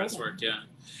is performing. Your best work.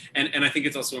 And I think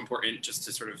it's also important, just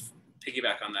to sort of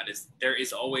piggyback on that, is there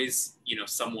is always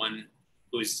someone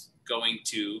who's going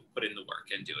to put in the work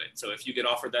and do it. So if you get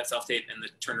offered that self-tape and the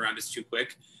turnaround is too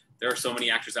quick, there are so many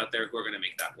actors out there who are going to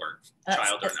make that work,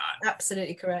 child or not.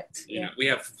 Absolutely correct. We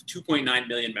have 2.9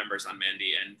 million members on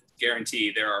Mandy, and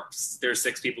guarantee there's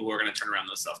 6 people who are going to turn around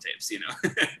those self-tapes.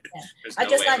 I'd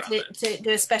just like to do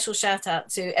a special shout out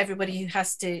to everybody who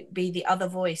has to be the other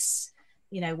voice,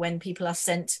 when people are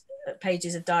sent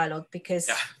pages of dialogue,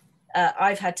 because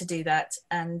I've had to do that,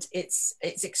 and it's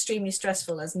extremely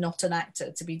stressful as not an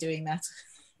actor to be doing that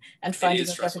and finding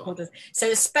the difficult.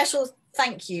 So a special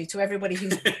thank you to everybody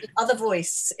who's the other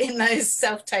voice in those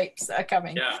self-tapes that are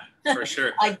coming. Yeah, for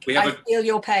sure. I feel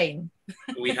your pain.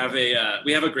 we have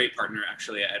a great partner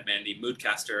actually at Mandy,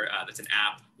 Moodcaster. That's an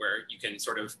app where you can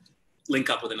sort of link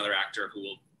up with another actor who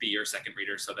will be your second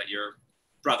reader, so that your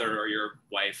brother or your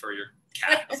wife or your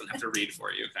cat doesn't have to read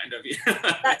for you, kind of.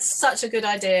 That's such a good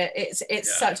idea.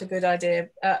 It's such a good idea.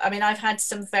 I mean, I've had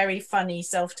some very funny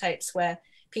self-tapes where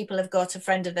people have got a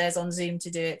friend of theirs on Zoom to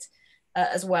do it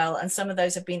as well, and some of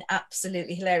those have been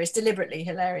absolutely hilarious, deliberately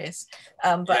hilarious.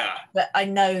 But I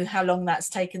know how long that's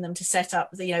taken them to set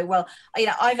up.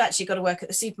 I've actually got to work at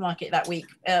the supermarket that week,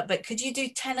 but could you do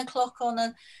 10 o'clock on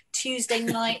a Tuesday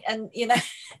night, and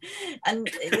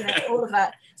all of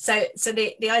that. So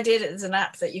the idea that there's an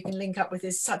app that you can link up with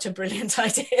is such a brilliant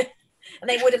idea, and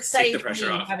they would have saved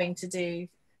me having to do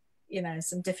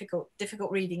some difficult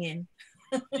reading in.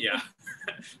 Yeah,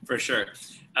 for sure.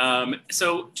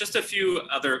 So just a few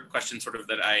other questions sort of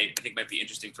that I think might be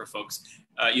interesting for folks.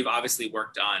 You've obviously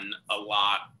worked on a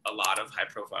lot of high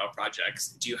profile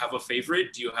projects. Do you have a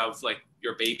favorite? Do you have like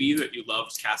your baby that you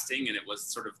loved casting and it was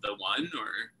sort of the one,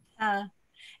 or?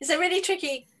 It's a really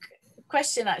tricky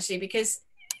question actually, because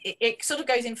it sort of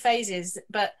goes in phases,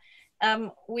 but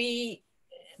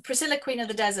Priscilla, Queen of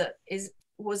the Desert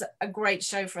was a great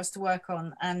show for us to work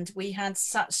on, and we had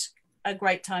such a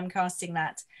great time casting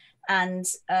that, and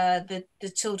the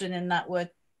children in that were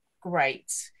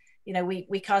great. you know,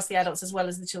 we cast the adults as well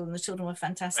as the children. The children were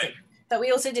fantastic. Right. But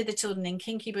we also did the children in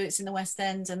Kinky Boots in the West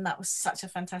End, and that was such a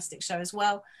fantastic show as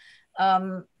well.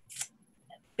 Annie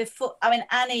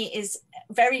is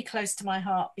very close to my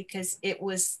heart because it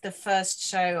was the first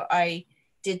show I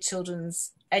did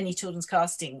any children's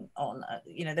casting on.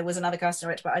 You know, there was another casting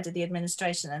director, but I did the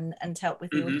administration and helped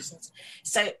with the auditions.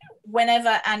 So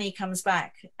whenever Annie comes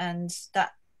back and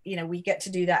that, you know, we get to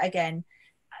do that again,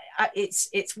 it's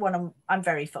I'm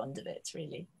very fond of it,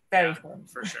 really. Very fond.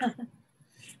 For sure.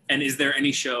 And is there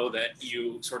any show that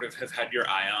you sort of have had your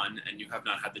eye on and you have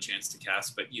not had the chance to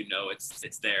cast, but you know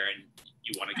it's there and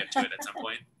you want to get to it at some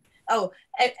point? Oh,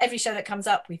 every show that comes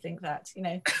up, we think that, you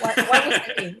know, why wouldn't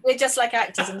it be? We're just like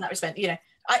actors in that respect, you know.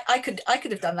 I could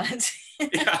have done that.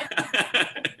 Yeah.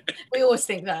 We always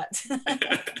think that.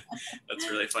 That's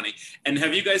really funny. And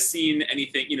have you guys seen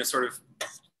anything, you know, sort of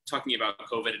talking about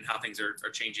COVID and how things are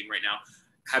changing right now?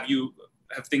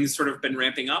 Have things sort of been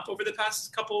ramping up over the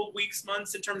past couple weeks,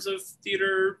 months in terms of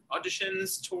theater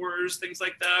auditions, tours, things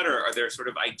like that? Or are there sort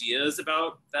of ideas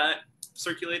about that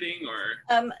circulating,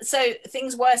 or? So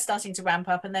things were starting to ramp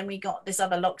up, and then we got this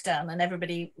other lockdown and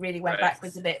everybody really went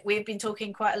backwards a bit. We've been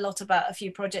talking quite a lot about a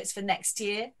few projects for next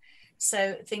year.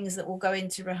 So things that will go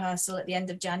into rehearsal at the end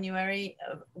of January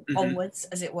onwards,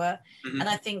 as it were. And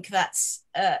I think that's,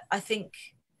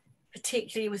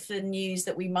 particularly with the news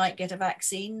that we might get a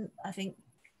vaccine, I think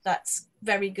that's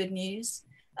very good news.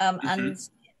 And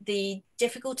the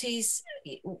difficulties,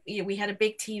 we had a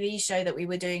big TV show that we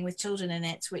were doing with children in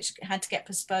it, which had to get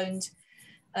postponed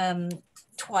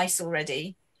twice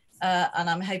already. And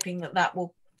I'm hoping that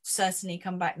will certainly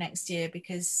come back next year,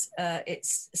 because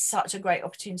it's such a great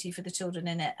opportunity for the children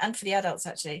in it and for the adults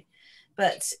actually.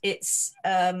 But it's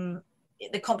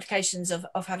the complications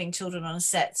of having children on a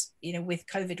set, you know, with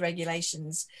COVID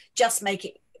regulations, just make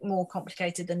it more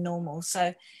complicated than normal.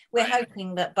 So we're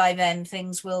hoping that by then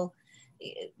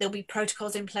there'll be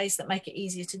protocols in place that make it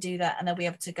easier to do that, and they'll be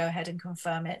able to go ahead and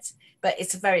confirm it. But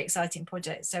it's a very exciting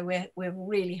project, so we're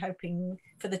really hoping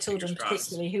for the children,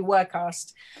 particularly who were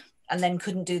cast and then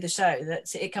couldn't do the show,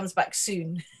 that it comes back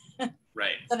soon.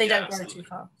 Right. So they don't go too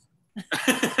far.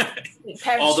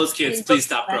 All those kids, please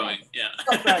stop growing. Yeah.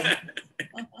 Stop growing.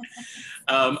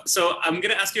 So I'm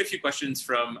going to ask you a few questions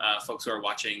from folks who are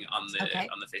watching on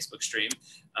the Facebook stream.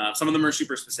 Some of them are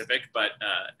super specific, but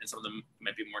and some of them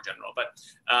might be more general. But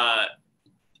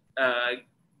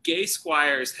Gay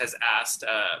Squires has asked,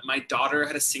 my daughter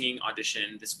had a singing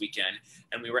audition this weekend,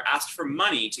 and we were asked for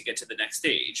money to get to the next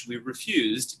stage. We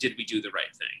refused. Did we do the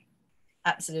right thing?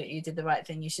 Absolutely, you did the right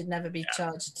thing. You should never be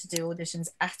charged to do auditions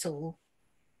at all.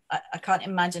 I can't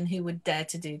imagine who would dare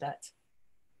to do that.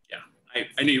 Yeah,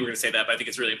 I knew you were going to say that, but I think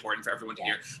it's really important for everyone to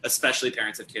hear, especially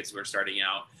parents of kids who are starting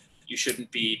out. You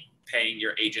shouldn't be paying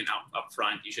your agent up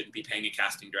front. You shouldn't be paying a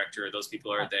casting director. Those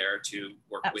people are there to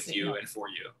work with you and for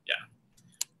you. Yeah,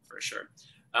 for sure.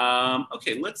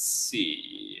 Okay, let's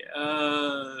see.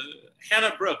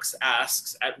 Hannah Brooks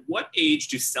asks, at what age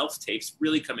do self-tapes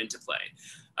really come into play?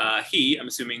 I'm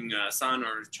assuming son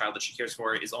or child that she cares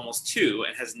for, is almost 2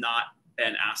 and has not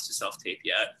been asked to self-tape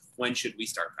yet. When should we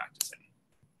start practicing?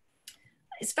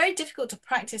 It's very difficult to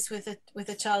practice with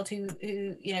a child who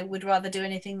you know would rather do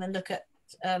anything than look at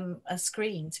a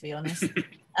screen, to be honest.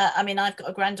 I mean, I've got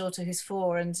a granddaughter who's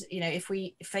 4, and you know, if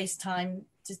we FaceTime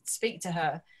to speak to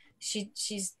her,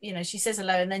 she's you know, she says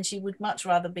hello, and then she would much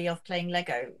rather be off playing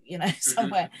Lego, you know,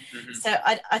 somewhere. So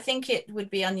I think it would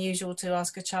be unusual to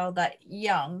ask a child that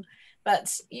young,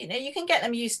 but you know, you can get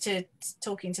them used to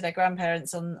talking to their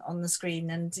grandparents on the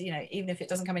screen, and you know, even if it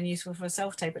doesn't come in useful for a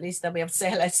self-tape, at least they'll be able to say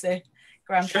hello to their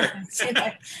grandparents. Sure. You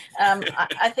know?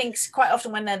 I think quite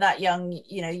often when they're that young,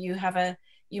 you know,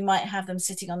 you might have them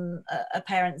sitting on a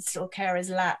parent's or carer's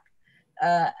lap,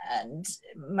 and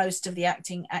most of the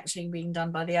acting actually being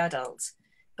done by the adults.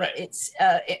 But it's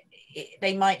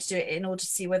they might do it in order to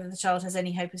see whether the child has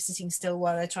any hope of sitting still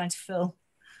while they're trying to fill.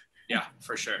 Yeah,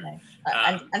 for sure. You know,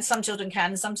 and some children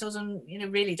can, some children, you know,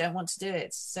 really don't want to do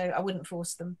it. So I wouldn't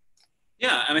force them.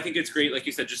 Yeah, and I think it's great, like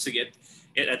you said, just to get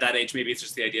it at that age. Maybe it's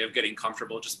just the idea of getting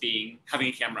comfortable, just having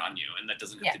a camera on you, and that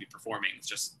doesn't have to be performing. It's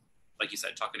just, like you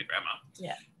said, talking to grandma.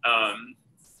 Yeah.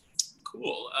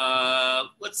 Cool.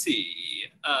 Let's see.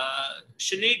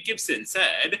 Sinead Gibson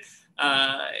said,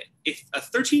 if a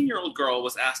 13-year-old girl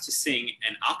was asked to sing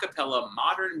an a cappella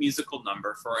modern musical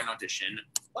number for an audition,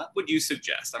 what would you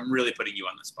suggest? I'm really putting you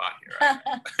on the spot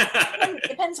here.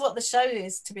 Depends what the show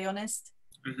is, to be honest.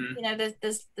 You know,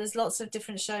 there's lots of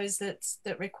different shows that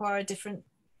require a different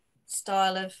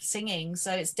style of singing,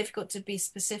 so it's difficult to be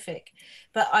specific.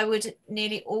 But I would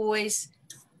nearly always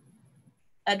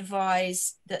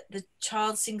advise that the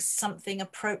child sings something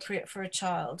appropriate for a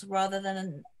child rather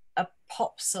than a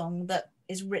pop song that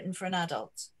is written for an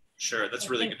adult. Sure, that's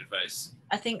really good advice.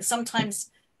 I think sometimes,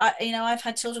 I've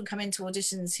had children come into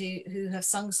auditions who have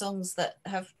sung songs that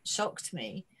have shocked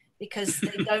me because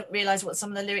they don't realize what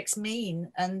some of the lyrics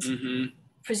mean, and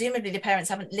presumably the parents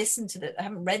haven't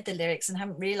haven't read the lyrics and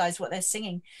haven't realized what they're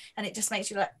singing, and it just makes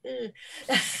you like,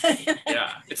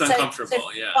 yeah, it's uncomfortable.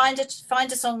 So yeah,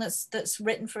 find a song that's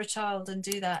written for a child and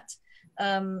do that,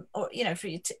 or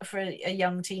for a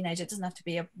young teenager. It doesn't have to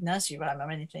be a nursery rhyme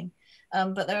or anything,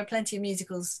 but there are plenty of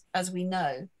musicals, as we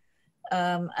know,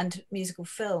 and musical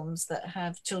films that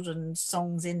have children's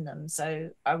songs in them.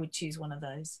 So I would choose one of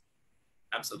those.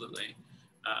 Absolutely.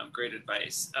 Great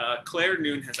advice. Claire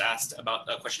Noon has asked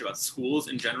about a question about schools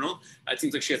in general. It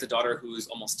seems like she has a daughter who's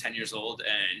almost 10 years old,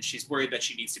 and she's worried that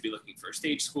she needs to be looking for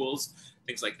stage schools,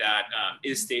 things like that.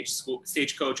 Is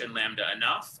Stagecoach and Lambda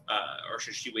enough, or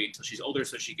should she wait until she's older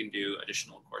so she can do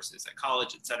additional courses at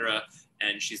college, etc.?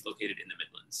 And she's located in the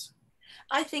Midlands.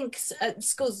 I think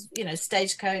schools,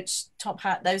 Stagecoach, Top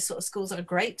Hat, those sort of schools are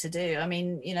great to do. I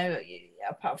mean,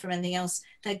 apart from anything else,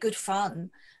 they're good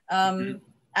fun.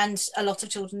 And a lot of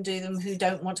children do them who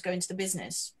don't want to go into the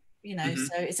business, so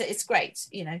it's great.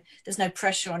 There's no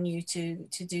pressure on you to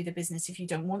do the business if you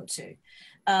don't want to.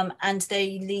 And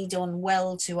they lead on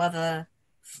well to other,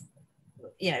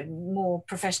 more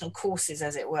professional courses,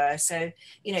 as it were. So,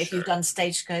 if you've done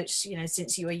Stagecoach,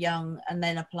 since you were young, and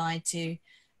then applied to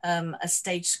a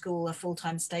stage school, a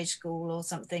full-time stage school or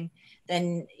something,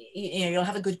 then, you'll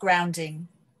have a good grounding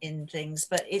in things,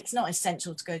 but it's not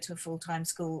essential to go to a full-time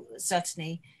school.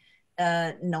 Certainly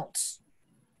not,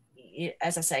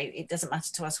 as I say, it doesn't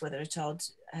matter to us whether a child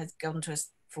has gone to a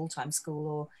full-time school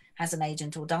or has an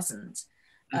agent or doesn't,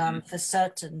 for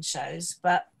certain shows,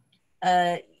 but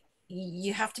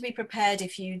you have to be prepared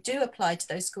if you do apply to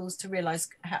those schools to realize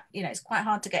it's quite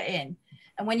hard to get in,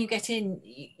 and when you get in,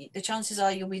 the chances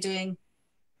are you'll be doing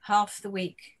half the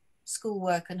week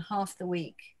schoolwork and half the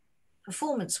week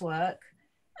performance work,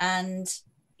 and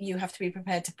you have to be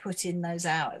prepared to put in those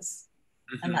hours.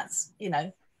 And that's,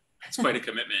 it's quite a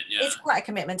commitment. Yeah, it's quite a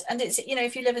commitment. And it's,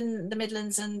 if you live in the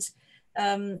Midlands and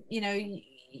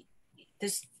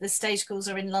the stage schools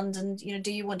are in London,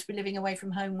 do you want to be living away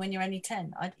from home when you're only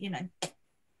 10? Right.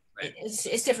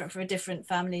 It's different for different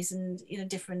families and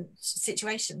different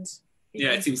situations.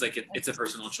 Yeah, it seems like it's a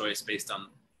personal choice based on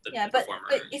the performer.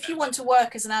 But if you want to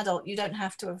work as an adult, you don't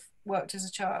have to have worked as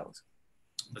a child.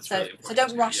 That's really important. So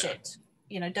don't rush it.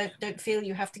 Don't feel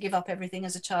you have to give up everything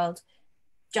as a child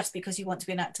just because you want to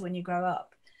be an actor when you grow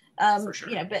up. For sure.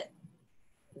 But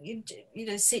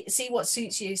see what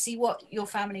suits you, see what your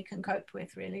family can cope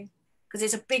with, really, because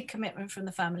it's a big commitment from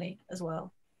the family as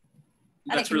well.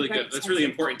 That's really good. That's really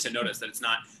important to notice that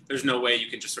there's no way you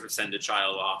can just sort of send a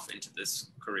child off into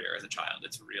this career as a child.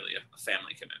 It's really a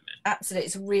family commitment. Absolutely.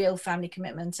 It's a real family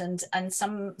commitment. And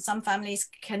some families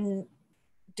can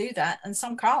do that and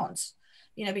some can't,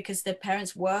 because their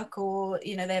parents work, or,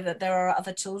 there are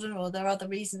other children, or there are other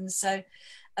reasons. So,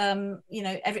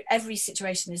 every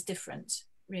situation is different,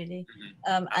 really.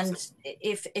 And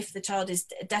if the child is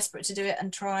desperate to do it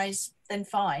and tries, then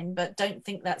fine, but don't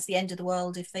think that's the end of the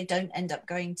world if they don't end up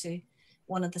going to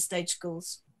one of the stage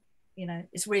schools.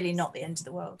 It's really not the end of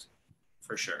the world.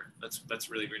 For sure. That's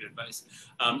really great advice.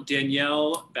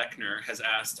 Danielle Beckner has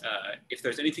asked if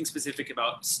there's anything specific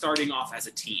about starting off as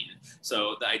a teen.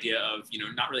 So the idea of,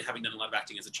 not really having done a lot of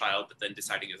acting as a child, but then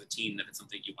deciding as a teen that it's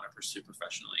something you want to pursue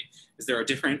professionally. Is there a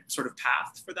different sort of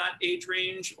path for that age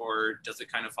range, or does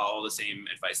it kind of follow the same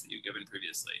advice that you've given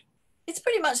previously? It's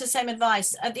pretty much the same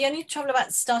advice. The only trouble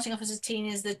about starting off as a teen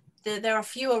is that there are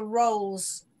fewer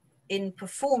roles in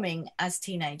performing as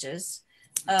teenagers.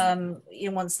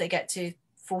 Once they get to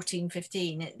 14,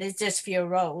 15, there's just fewer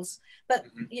roles. But,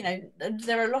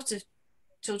 there are a lot of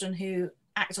children who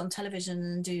act on television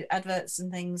and do adverts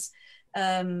and things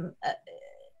at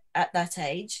that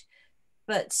age.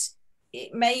 But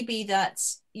it may be that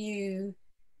you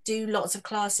do lots of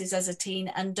classes as a teen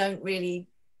and don't really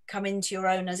come into your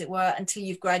own, as it were, until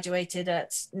you've graduated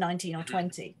at 19 or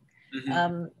 20.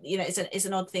 It's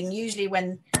an odd thing. Usually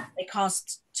when they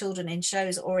cast children in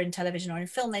shows or in television or in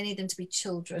film, they need them to be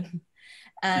children.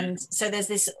 And so there's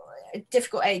this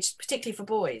difficult age, particularly for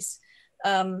boys.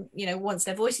 Once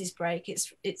their voices break,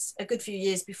 it's a good few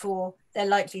years before they're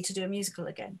likely to do a musical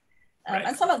again. Right.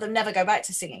 And some of them never go back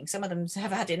to singing. Some of them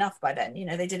have had enough by then.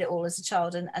 They did it all as a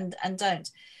child and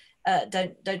don't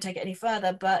take it any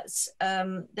further. But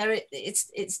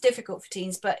it's difficult for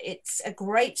teens, but it's a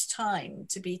great time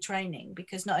to be training,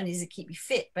 because not only does it keep you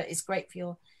fit, but it's great for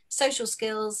your social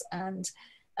skills and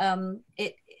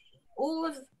It all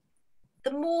of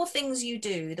the more things you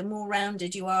do, the more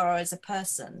rounded you are as a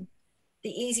person, the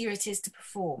easier it is to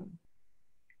perform.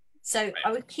 So Right.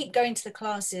 I would keep going to the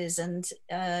classes and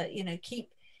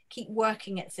keep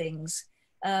working at things,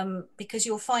 because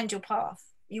you'll find your path.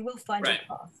 You will find Right.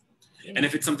 your path. And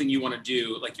if it's something you want to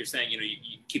do, like you're saying, you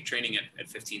keep training at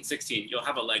 15, 16, you'll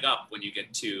have a leg up when you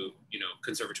get to,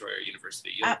 conservatory or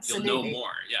university. You'll know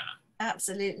more. Yeah.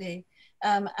 Absolutely.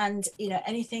 And,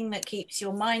 anything that keeps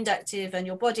your mind active and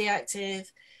your body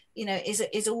active,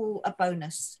 is all a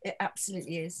bonus. It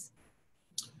absolutely is.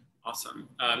 Awesome.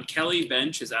 Kelly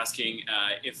Bench is asking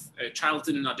if a child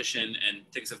did an audition and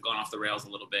things have gone off the rails a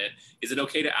little bit, is it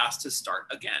okay to ask to start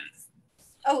again?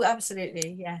 Oh,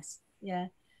 absolutely. Yes. Yeah.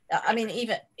 I mean,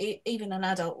 even an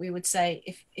adult, we would say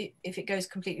if it goes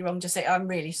completely wrong, just say, I'm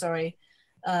really sorry.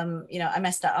 I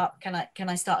messed that up. Can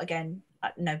I start again?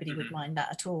 Nobody would mind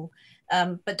that at all.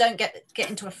 But don't get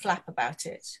into a flap about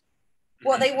it.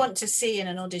 What they want to see in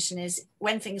an audition is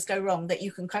when things go wrong, that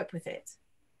you can cope with it.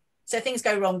 So if things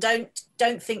go wrong, don't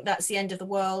think that's the end of the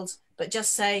world, but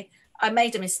just say, I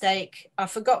made a mistake. I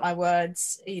forgot my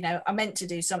words. I meant to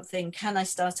do something. Can I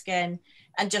start again?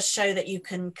 And just show that you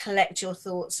can collect your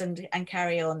thoughts and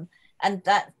carry on. And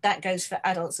that goes for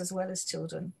adults as well as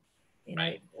children.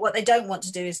 Right. What they don't want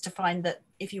to do is to find that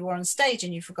if you were on stage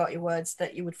and you forgot your words,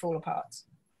 that you would fall apart.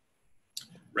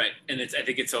 Right. And I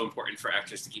think it's so important for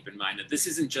actors to keep in mind that this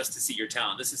isn't just to see your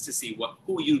talent. This is to see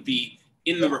who you'd be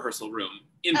in the rehearsal room,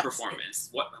 in performance,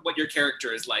 what your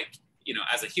character is like,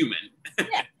 as a human.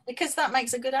 Yeah, because that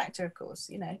makes a good actor, of course,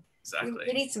 Exactly.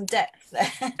 We need some depth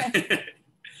there.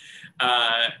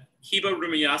 Hiba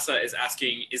Rumayasa is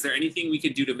asking, is there anything we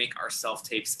can do to make our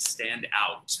self-tapes stand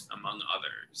out among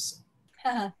others?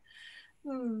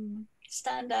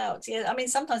 Stand out. Yeah, I mean,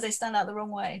 sometimes they stand out the wrong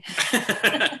way.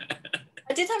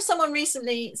 I did have someone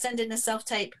recently send in a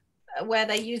self-tape where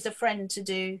they used a friend to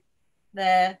do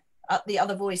the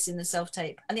other voice in the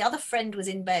self-tape, and the other friend was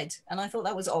in bed, and I thought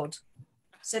that was odd.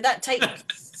 So that tape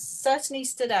certainly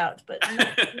stood out, but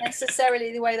not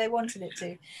necessarily the way they wanted it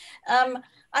to.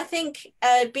 I think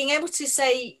being able to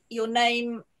say your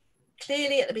name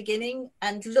clearly at the beginning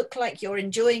and look like you're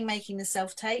enjoying making the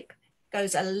self-tape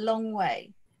goes a long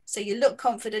way. So you look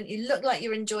confident, you look like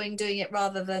you're enjoying doing it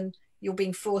rather than you're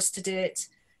being forced to do it,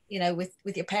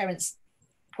 with your parents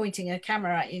pointing a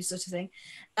camera at you, sort of thing.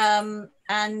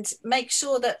 And make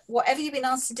sure that whatever you've been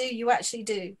asked to do, you actually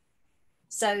do.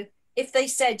 So if they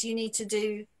said you need to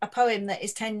do a poem that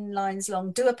is 10 lines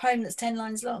long, do a poem that's 10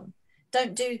 lines long.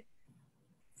 Don't do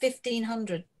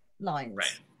 1,500 lines.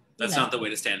 Right. That's not the way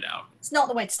to stand out. It's not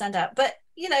the way to stand out. But,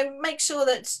 make sure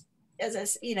that,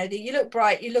 that you look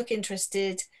bright, you look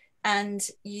interested, and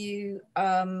you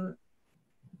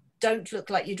don't look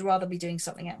like you'd rather be doing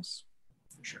something else.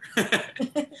 Sure.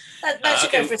 that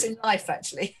should go for it in life,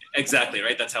 actually. Exactly,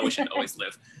 right? That's how we should always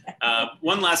live.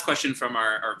 One last question from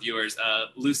our viewers.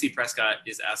 Lucy Prescott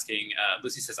is asking,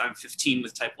 Lucy says, I'm 15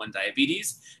 with type 1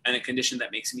 diabetes and a condition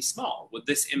that makes me small. Would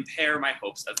this impair my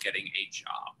hopes of getting a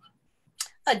job?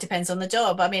 It depends on the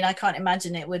job. I mean, I can't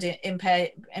imagine it would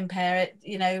impair it.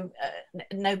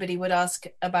 Nobody would ask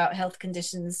about health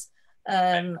conditions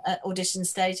at audition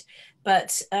stage,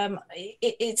 but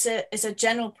it's a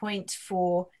general point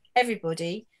for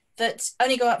everybody that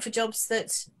only go up for jobs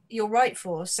that you're right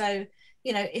for. So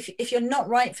if you're not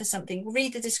right for something,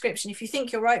 read the description. If you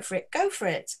think you're right for it, go for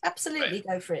it. Absolutely,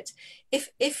 go for it.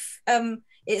 If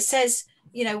it says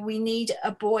we need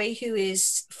a boy who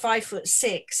is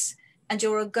 5'6" and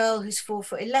you're a girl who's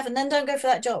 4'11", then don't go for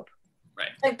that job. Right.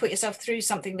 Don't put yourself through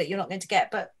something that you're not going to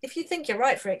get. But if you think you're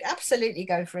right for it, absolutely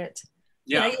go for it.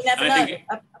 Yeah, you never know.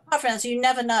 Apart from that, you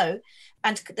never know.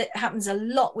 And that happens a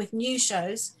lot with new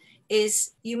shows,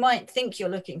 is you might think you're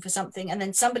looking for something and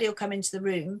then somebody will come into the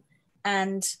room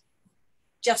and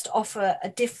just offer a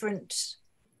different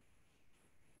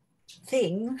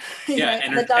thing.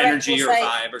 Energy or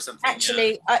vibe or something.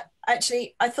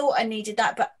 Actually, I thought I needed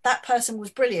that, but that person was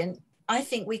brilliant. I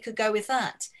think we could go with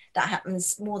that. That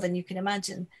happens more than you can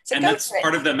imagine. So and that's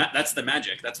part of that's the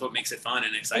magic. That's what makes it fun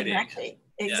and exciting.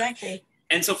 Exactly. Yeah.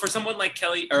 And so for someone like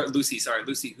Lucy,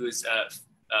 who's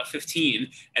 15,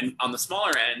 and on the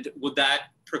smaller end, would that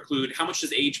preclude, how much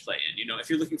does age play in? If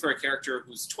you're looking for a character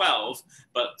who's 12,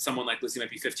 but someone like Lucy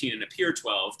might be 15 and appear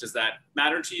 12, does that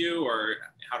matter to you, or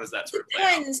how does that sort of play out?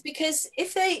 Depends, because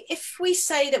if we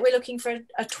say that we're looking for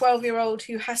a 12-year-old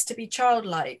who has to be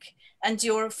childlike, and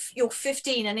you're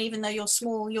 15, and even though you're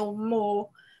small,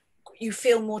 you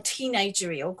feel more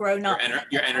teenagery or grown up.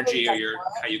 Your energy or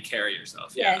how you carry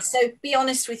yourself. Yeah. So be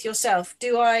honest with yourself.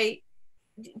 Do I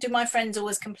do my friends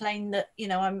always complain that, you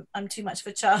know, I'm too much of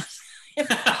a child?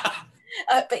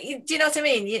 But do you know what I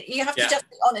mean? You have to just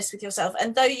be honest with yourself.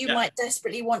 And though you might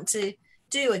desperately want to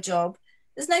do a job,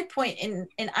 there's no point in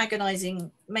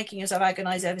agonizing, making yourself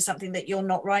agonize over something that you're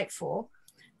not right for.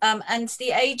 And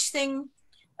the age thing,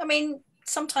 I mean,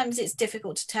 sometimes it's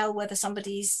difficult to tell whether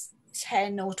somebody's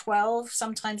 10 or 12.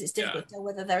 Sometimes it's difficult to tell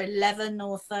whether they're 11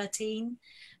 or 13.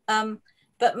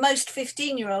 But most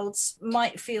 15-year-olds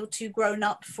might feel too grown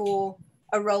up for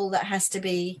a role that has to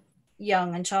be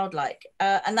young and childlike.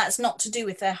 And that's not to do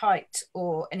with their height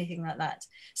or anything like that.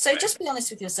 So just be honest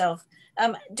with yourself.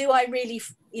 Do I really,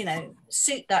 you know,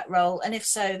 suit that role? And if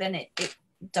so, then it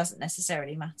doesn't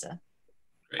necessarily matter.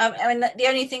 I mean, the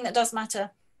only thing that does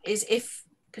matter is if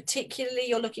particularly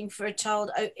you're looking for a child,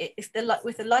 if they're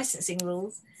with the licensing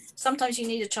rules, sometimes you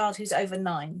need a child who's over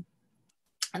 9.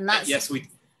 And that's... Yes,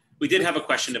 we did have a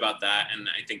question about that, and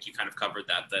I think you kind of covered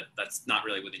that's not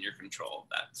really within your control,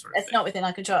 that sort of thing. It's not within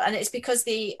our control, and it's because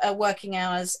the working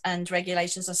hours and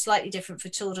regulations are slightly different for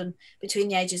children between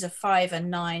the ages of 5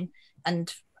 and 9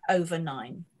 and over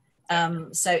 9.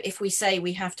 So if we say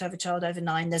we have to have a child over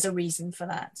 9, there's a reason for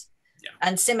that. Yeah.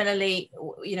 And similarly,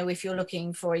 you know, if you're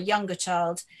looking for a younger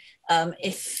child,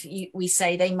 if we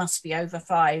say they must be over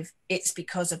 5, it's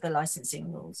because of the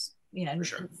licensing rules. You know,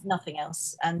 nothing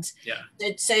else. And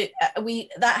so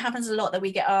that happens a lot, that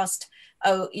we get asked,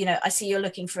 oh, you know, I see you're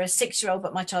looking for a 6-year-old,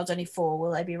 but my child's only 4.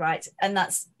 Will they be right? And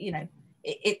that's, you know,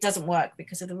 it doesn't work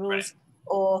because of the rules. Right.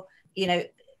 Or, you know,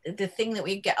 the thing that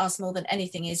we get asked more than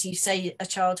anything is, you say a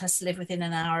child has to live within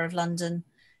an hour of London.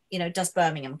 You know, does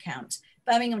Birmingham count?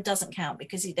 Birmingham doesn't count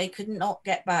because they could not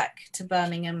get back to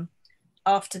Birmingham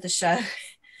after the show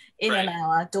in an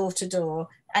hour, door to door.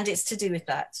 And it's to do with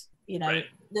that. You know,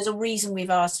 there's a reason we've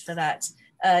asked for that.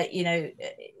 You know,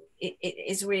 it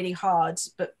is really hard,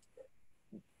 but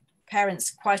parents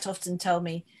quite often tell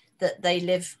me that they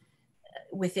live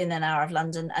within an hour of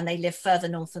London and they live further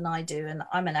north than I do, and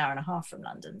I'm an hour and a half from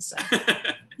London. So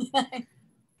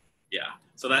yeah,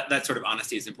 so that sort of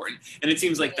honesty is important, and it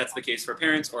seems like that's the case for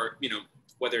parents, or, you know,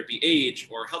 whether it be age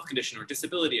or health condition or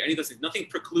disability, or any of those things. Nothing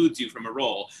precludes you from a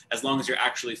role as long as you're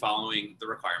actually following the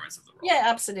requirements of the role. Yeah,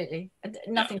 absolutely.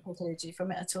 Nothing precludes you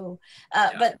from it at all.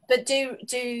 But do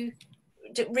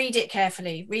read it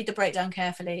carefully, read the breakdown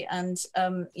carefully, and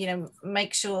you know,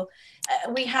 make sure.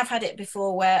 We have had it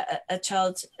before where a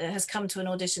child has come to an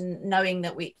audition knowing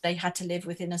that they had to live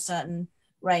within a certain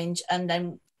range, and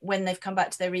then when they've come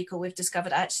back to their recall, we've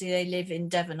discovered actually they live in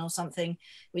Devon or something,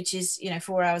 which is, you know,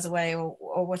 4 hours away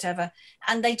or whatever,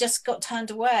 and they just got turned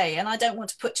away. And I don't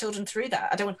want to put children through that.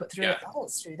 I don't want to put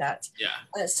adults through that.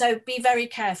 So be very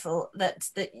careful that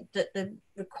the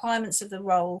requirements of the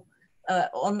role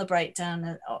on the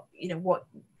breakdown, you know, what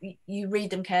you read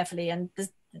them carefully, and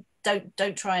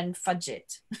don't try and fudge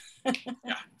it.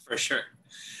 Yeah, for sure.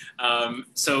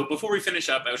 So before we finish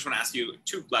up, I just want to ask you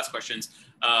 2 last questions.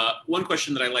 One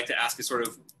question that I like to ask is sort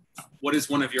of, what is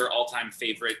one of your all-time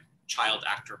favorite child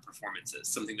actor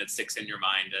performances? Something that sticks in your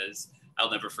mind as,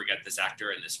 I'll never forget this actor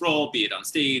in this role, be it on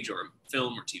stage or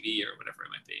film or TV or whatever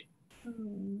it might be.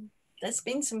 There's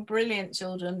been some brilliant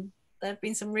children. There have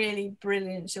been some really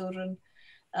brilliant children.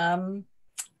 I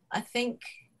think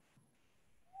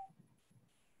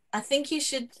you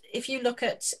should, if you look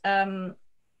at the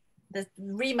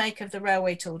remake of The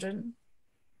Railway Children,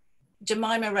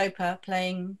 Jemima Roper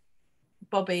playing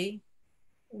Bobby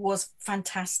was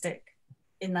fantastic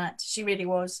in that. She really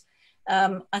was.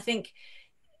 I think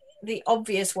the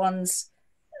obvious ones,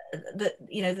 that,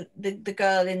 you know, the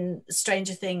girl in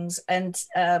Stranger Things, and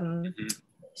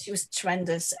she was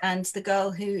tremendous, and the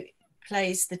girl who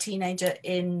plays the teenager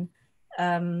in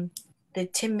the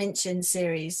Tim Minchin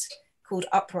series called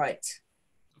Upright.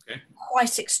 Okay.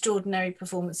 Quite extraordinary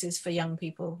performances for young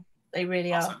people. They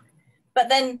really are. But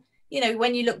then, you know,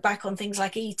 when you look back on things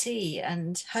like E.T.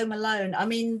 and Home Alone, I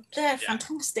mean, they're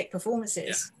fantastic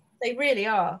performances. They really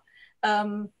are.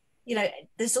 You know,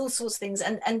 there's all sorts of things.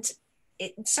 And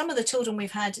some of the children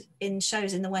we've had in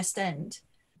shows in the West End,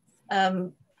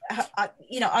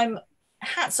 you know, I'm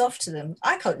hats off to them.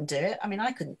 I couldn't do it. I mean,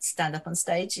 I couldn't stand up on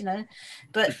stage, you know,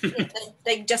 but you know,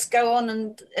 they just go on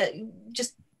and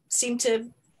just seem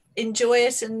to enjoy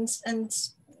it and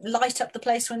light up the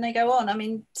place when they go on. I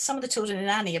mean, some of the children in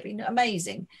Annie have been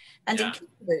amazing, and in Kinky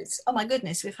Boots, oh my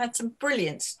goodness, we've had some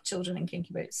brilliant children in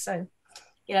Kinky Boots. So,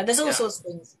 you know, there's all sorts of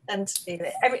things, and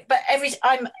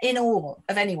I'm in awe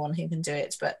of anyone who can do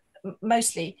it, but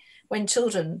mostly when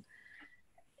children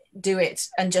do it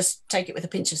and just take it with a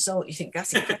pinch of salt, you think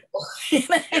that's incredible. You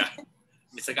know?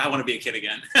 It's like, I want to be a kid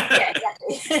again. Yeah,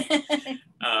 exactly.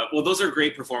 Well, those are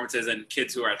great performances, and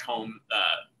kids who are at home,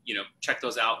 check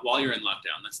those out while you're in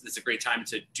lockdown. That's a great time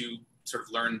to sort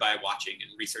of learn by watching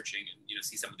and researching, and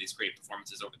see some of these great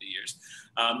performances over the years.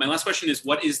 My last question is,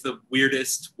 what is the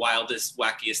weirdest, wildest,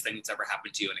 wackiest thing that's ever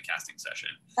happened to you in a casting session?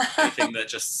 Anything that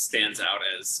just stands out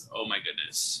as, oh my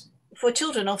goodness? For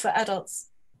children or for adults?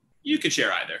 You could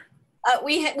share either.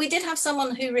 We did have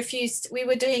someone who refused. We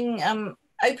were doing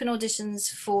open auditions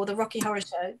for the Rocky Horror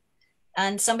Show,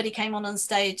 and somebody came on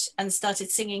stage and started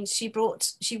singing. She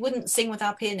wouldn't sing with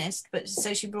our pianist, but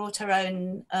so she brought her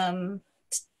own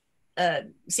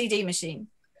CD machine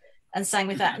and sang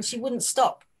with that, and she wouldn't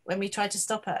stop when we tried to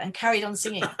stop her, and carried on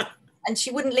singing. And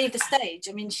she wouldn't leave the stage.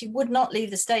 I mean, she would not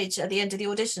leave the stage at the end of the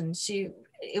audition.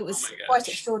 It was quite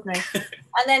extraordinary.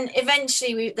 And then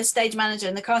eventually the stage manager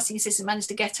and the casting assistant managed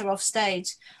to get her off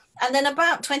stage. And then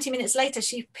about 20 minutes later,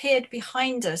 she appeared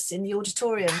behind us in the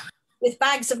auditorium with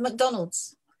bags of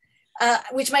McDonald's,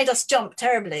 which made us jump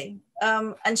terribly.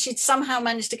 And she'd somehow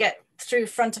managed to get through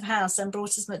front of house and brought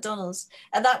us McDonald's.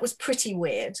 And that was pretty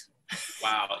weird.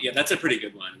 Wow. Yeah, that's a pretty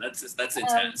good one. That's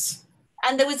intense.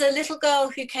 And there was a little girl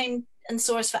who came and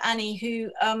saw us for Annie, who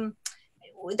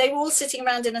they were all sitting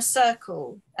around in a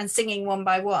circle and singing one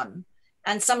by one.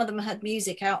 And some of them had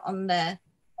music out on their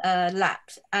lap.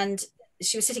 And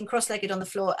she was sitting cross-legged on the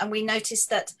floor, and we noticed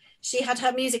that she had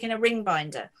her music in a ring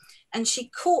binder, and she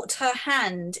caught her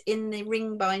hand in the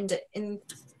ring binder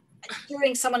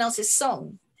during someone else's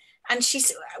song. And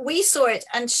we saw it,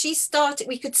 and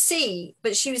we could see,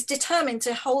 but she was determined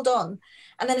to hold on.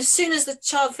 And then as soon as the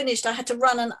child finished, I had to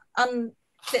run and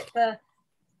unclip her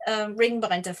ring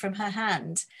binder from her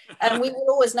hand. And we will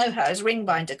always know her as ring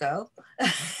binder girl.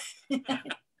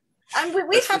 And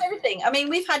we've had everything. I mean,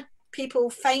 we've had people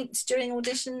faint during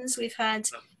auditions. We've had,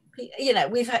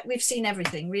 we've seen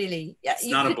everything, really. Yeah, it's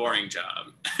not a boring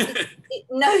job.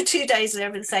 No 2 days are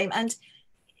ever the same. And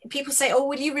people say, oh,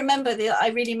 will you remember that I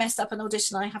really messed up an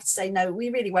audition? I have to say, no, we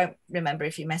really won't remember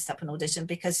if you messed up an audition,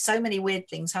 because so many weird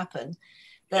things happen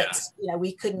that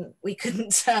we couldn't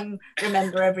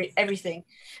remember everything.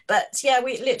 But yeah,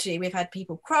 we've had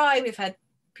people cry, we've had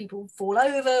people fall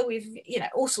over, we've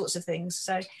all sorts of things.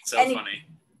 So funny.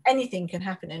 Anything can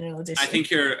happen in an audition. I think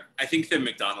the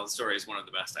McDonald's story is one of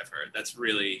the best I've heard. That's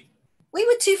really. We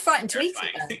were too frightened to eat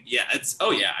it. Yeah,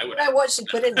 I would. I know what she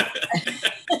put in it.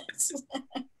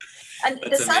 And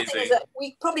that's the sad thing is that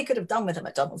we probably could have done with a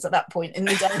McDonald's at that point in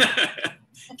the day.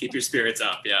 Keep your spirits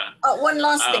up, yeah. One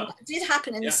last thing that did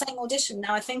happen in the same audition,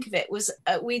 now I think of it, was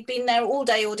we'd been there all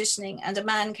day auditioning, and a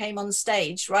man came on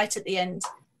stage right at the end,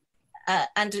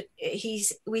 and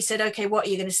we said, okay, what are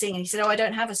you going to sing? And he said, oh, I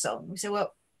don't have a song. We said,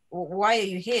 well, why are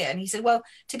you here? And he said, well,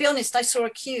 to be honest, I saw a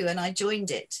queue and I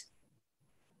joined it.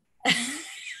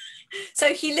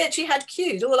 So he literally had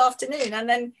queued all afternoon and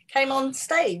then came on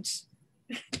stage.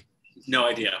 No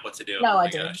idea what to do. No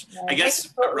idea. No. I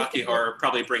guess Rocky Horror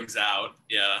probably brings out,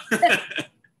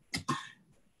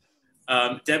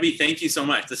 Debbie, thank you so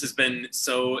much. This has been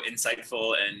so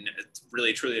insightful, and it's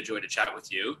really, truly a joy to chat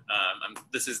with you.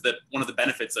 This is one of the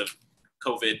benefits of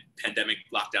COVID pandemic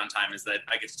lockdown time, is that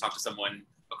I get to talk to someone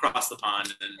across the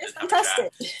pond and have a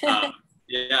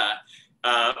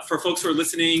chat. For folks who are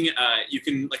listening, you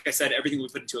can, like I said, everything we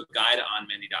put into a guide on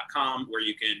Mandy.com, where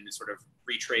you can sort of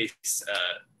retrace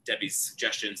Debbie's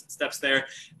suggestions and steps there.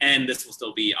 And this will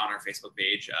still be on our Facebook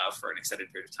page for an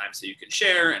extended period of time, so you can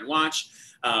share and watch.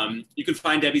 You can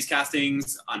find Debbie's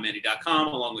castings on Mandy.com,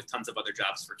 along with tons of other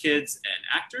jobs for kids and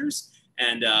actors.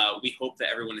 And we hope that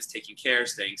everyone is taking care,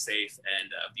 staying safe,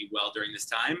 and be well during this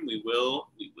time. We will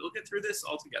get through this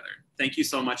all together. Thank you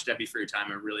so much, Debbie, for your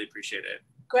time. I really appreciate it.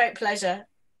 Great pleasure.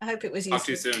 I hope it was useful. Talk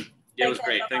to you soon. Yeah, it was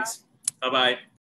great. Bye-bye. Thanks. Bye-bye.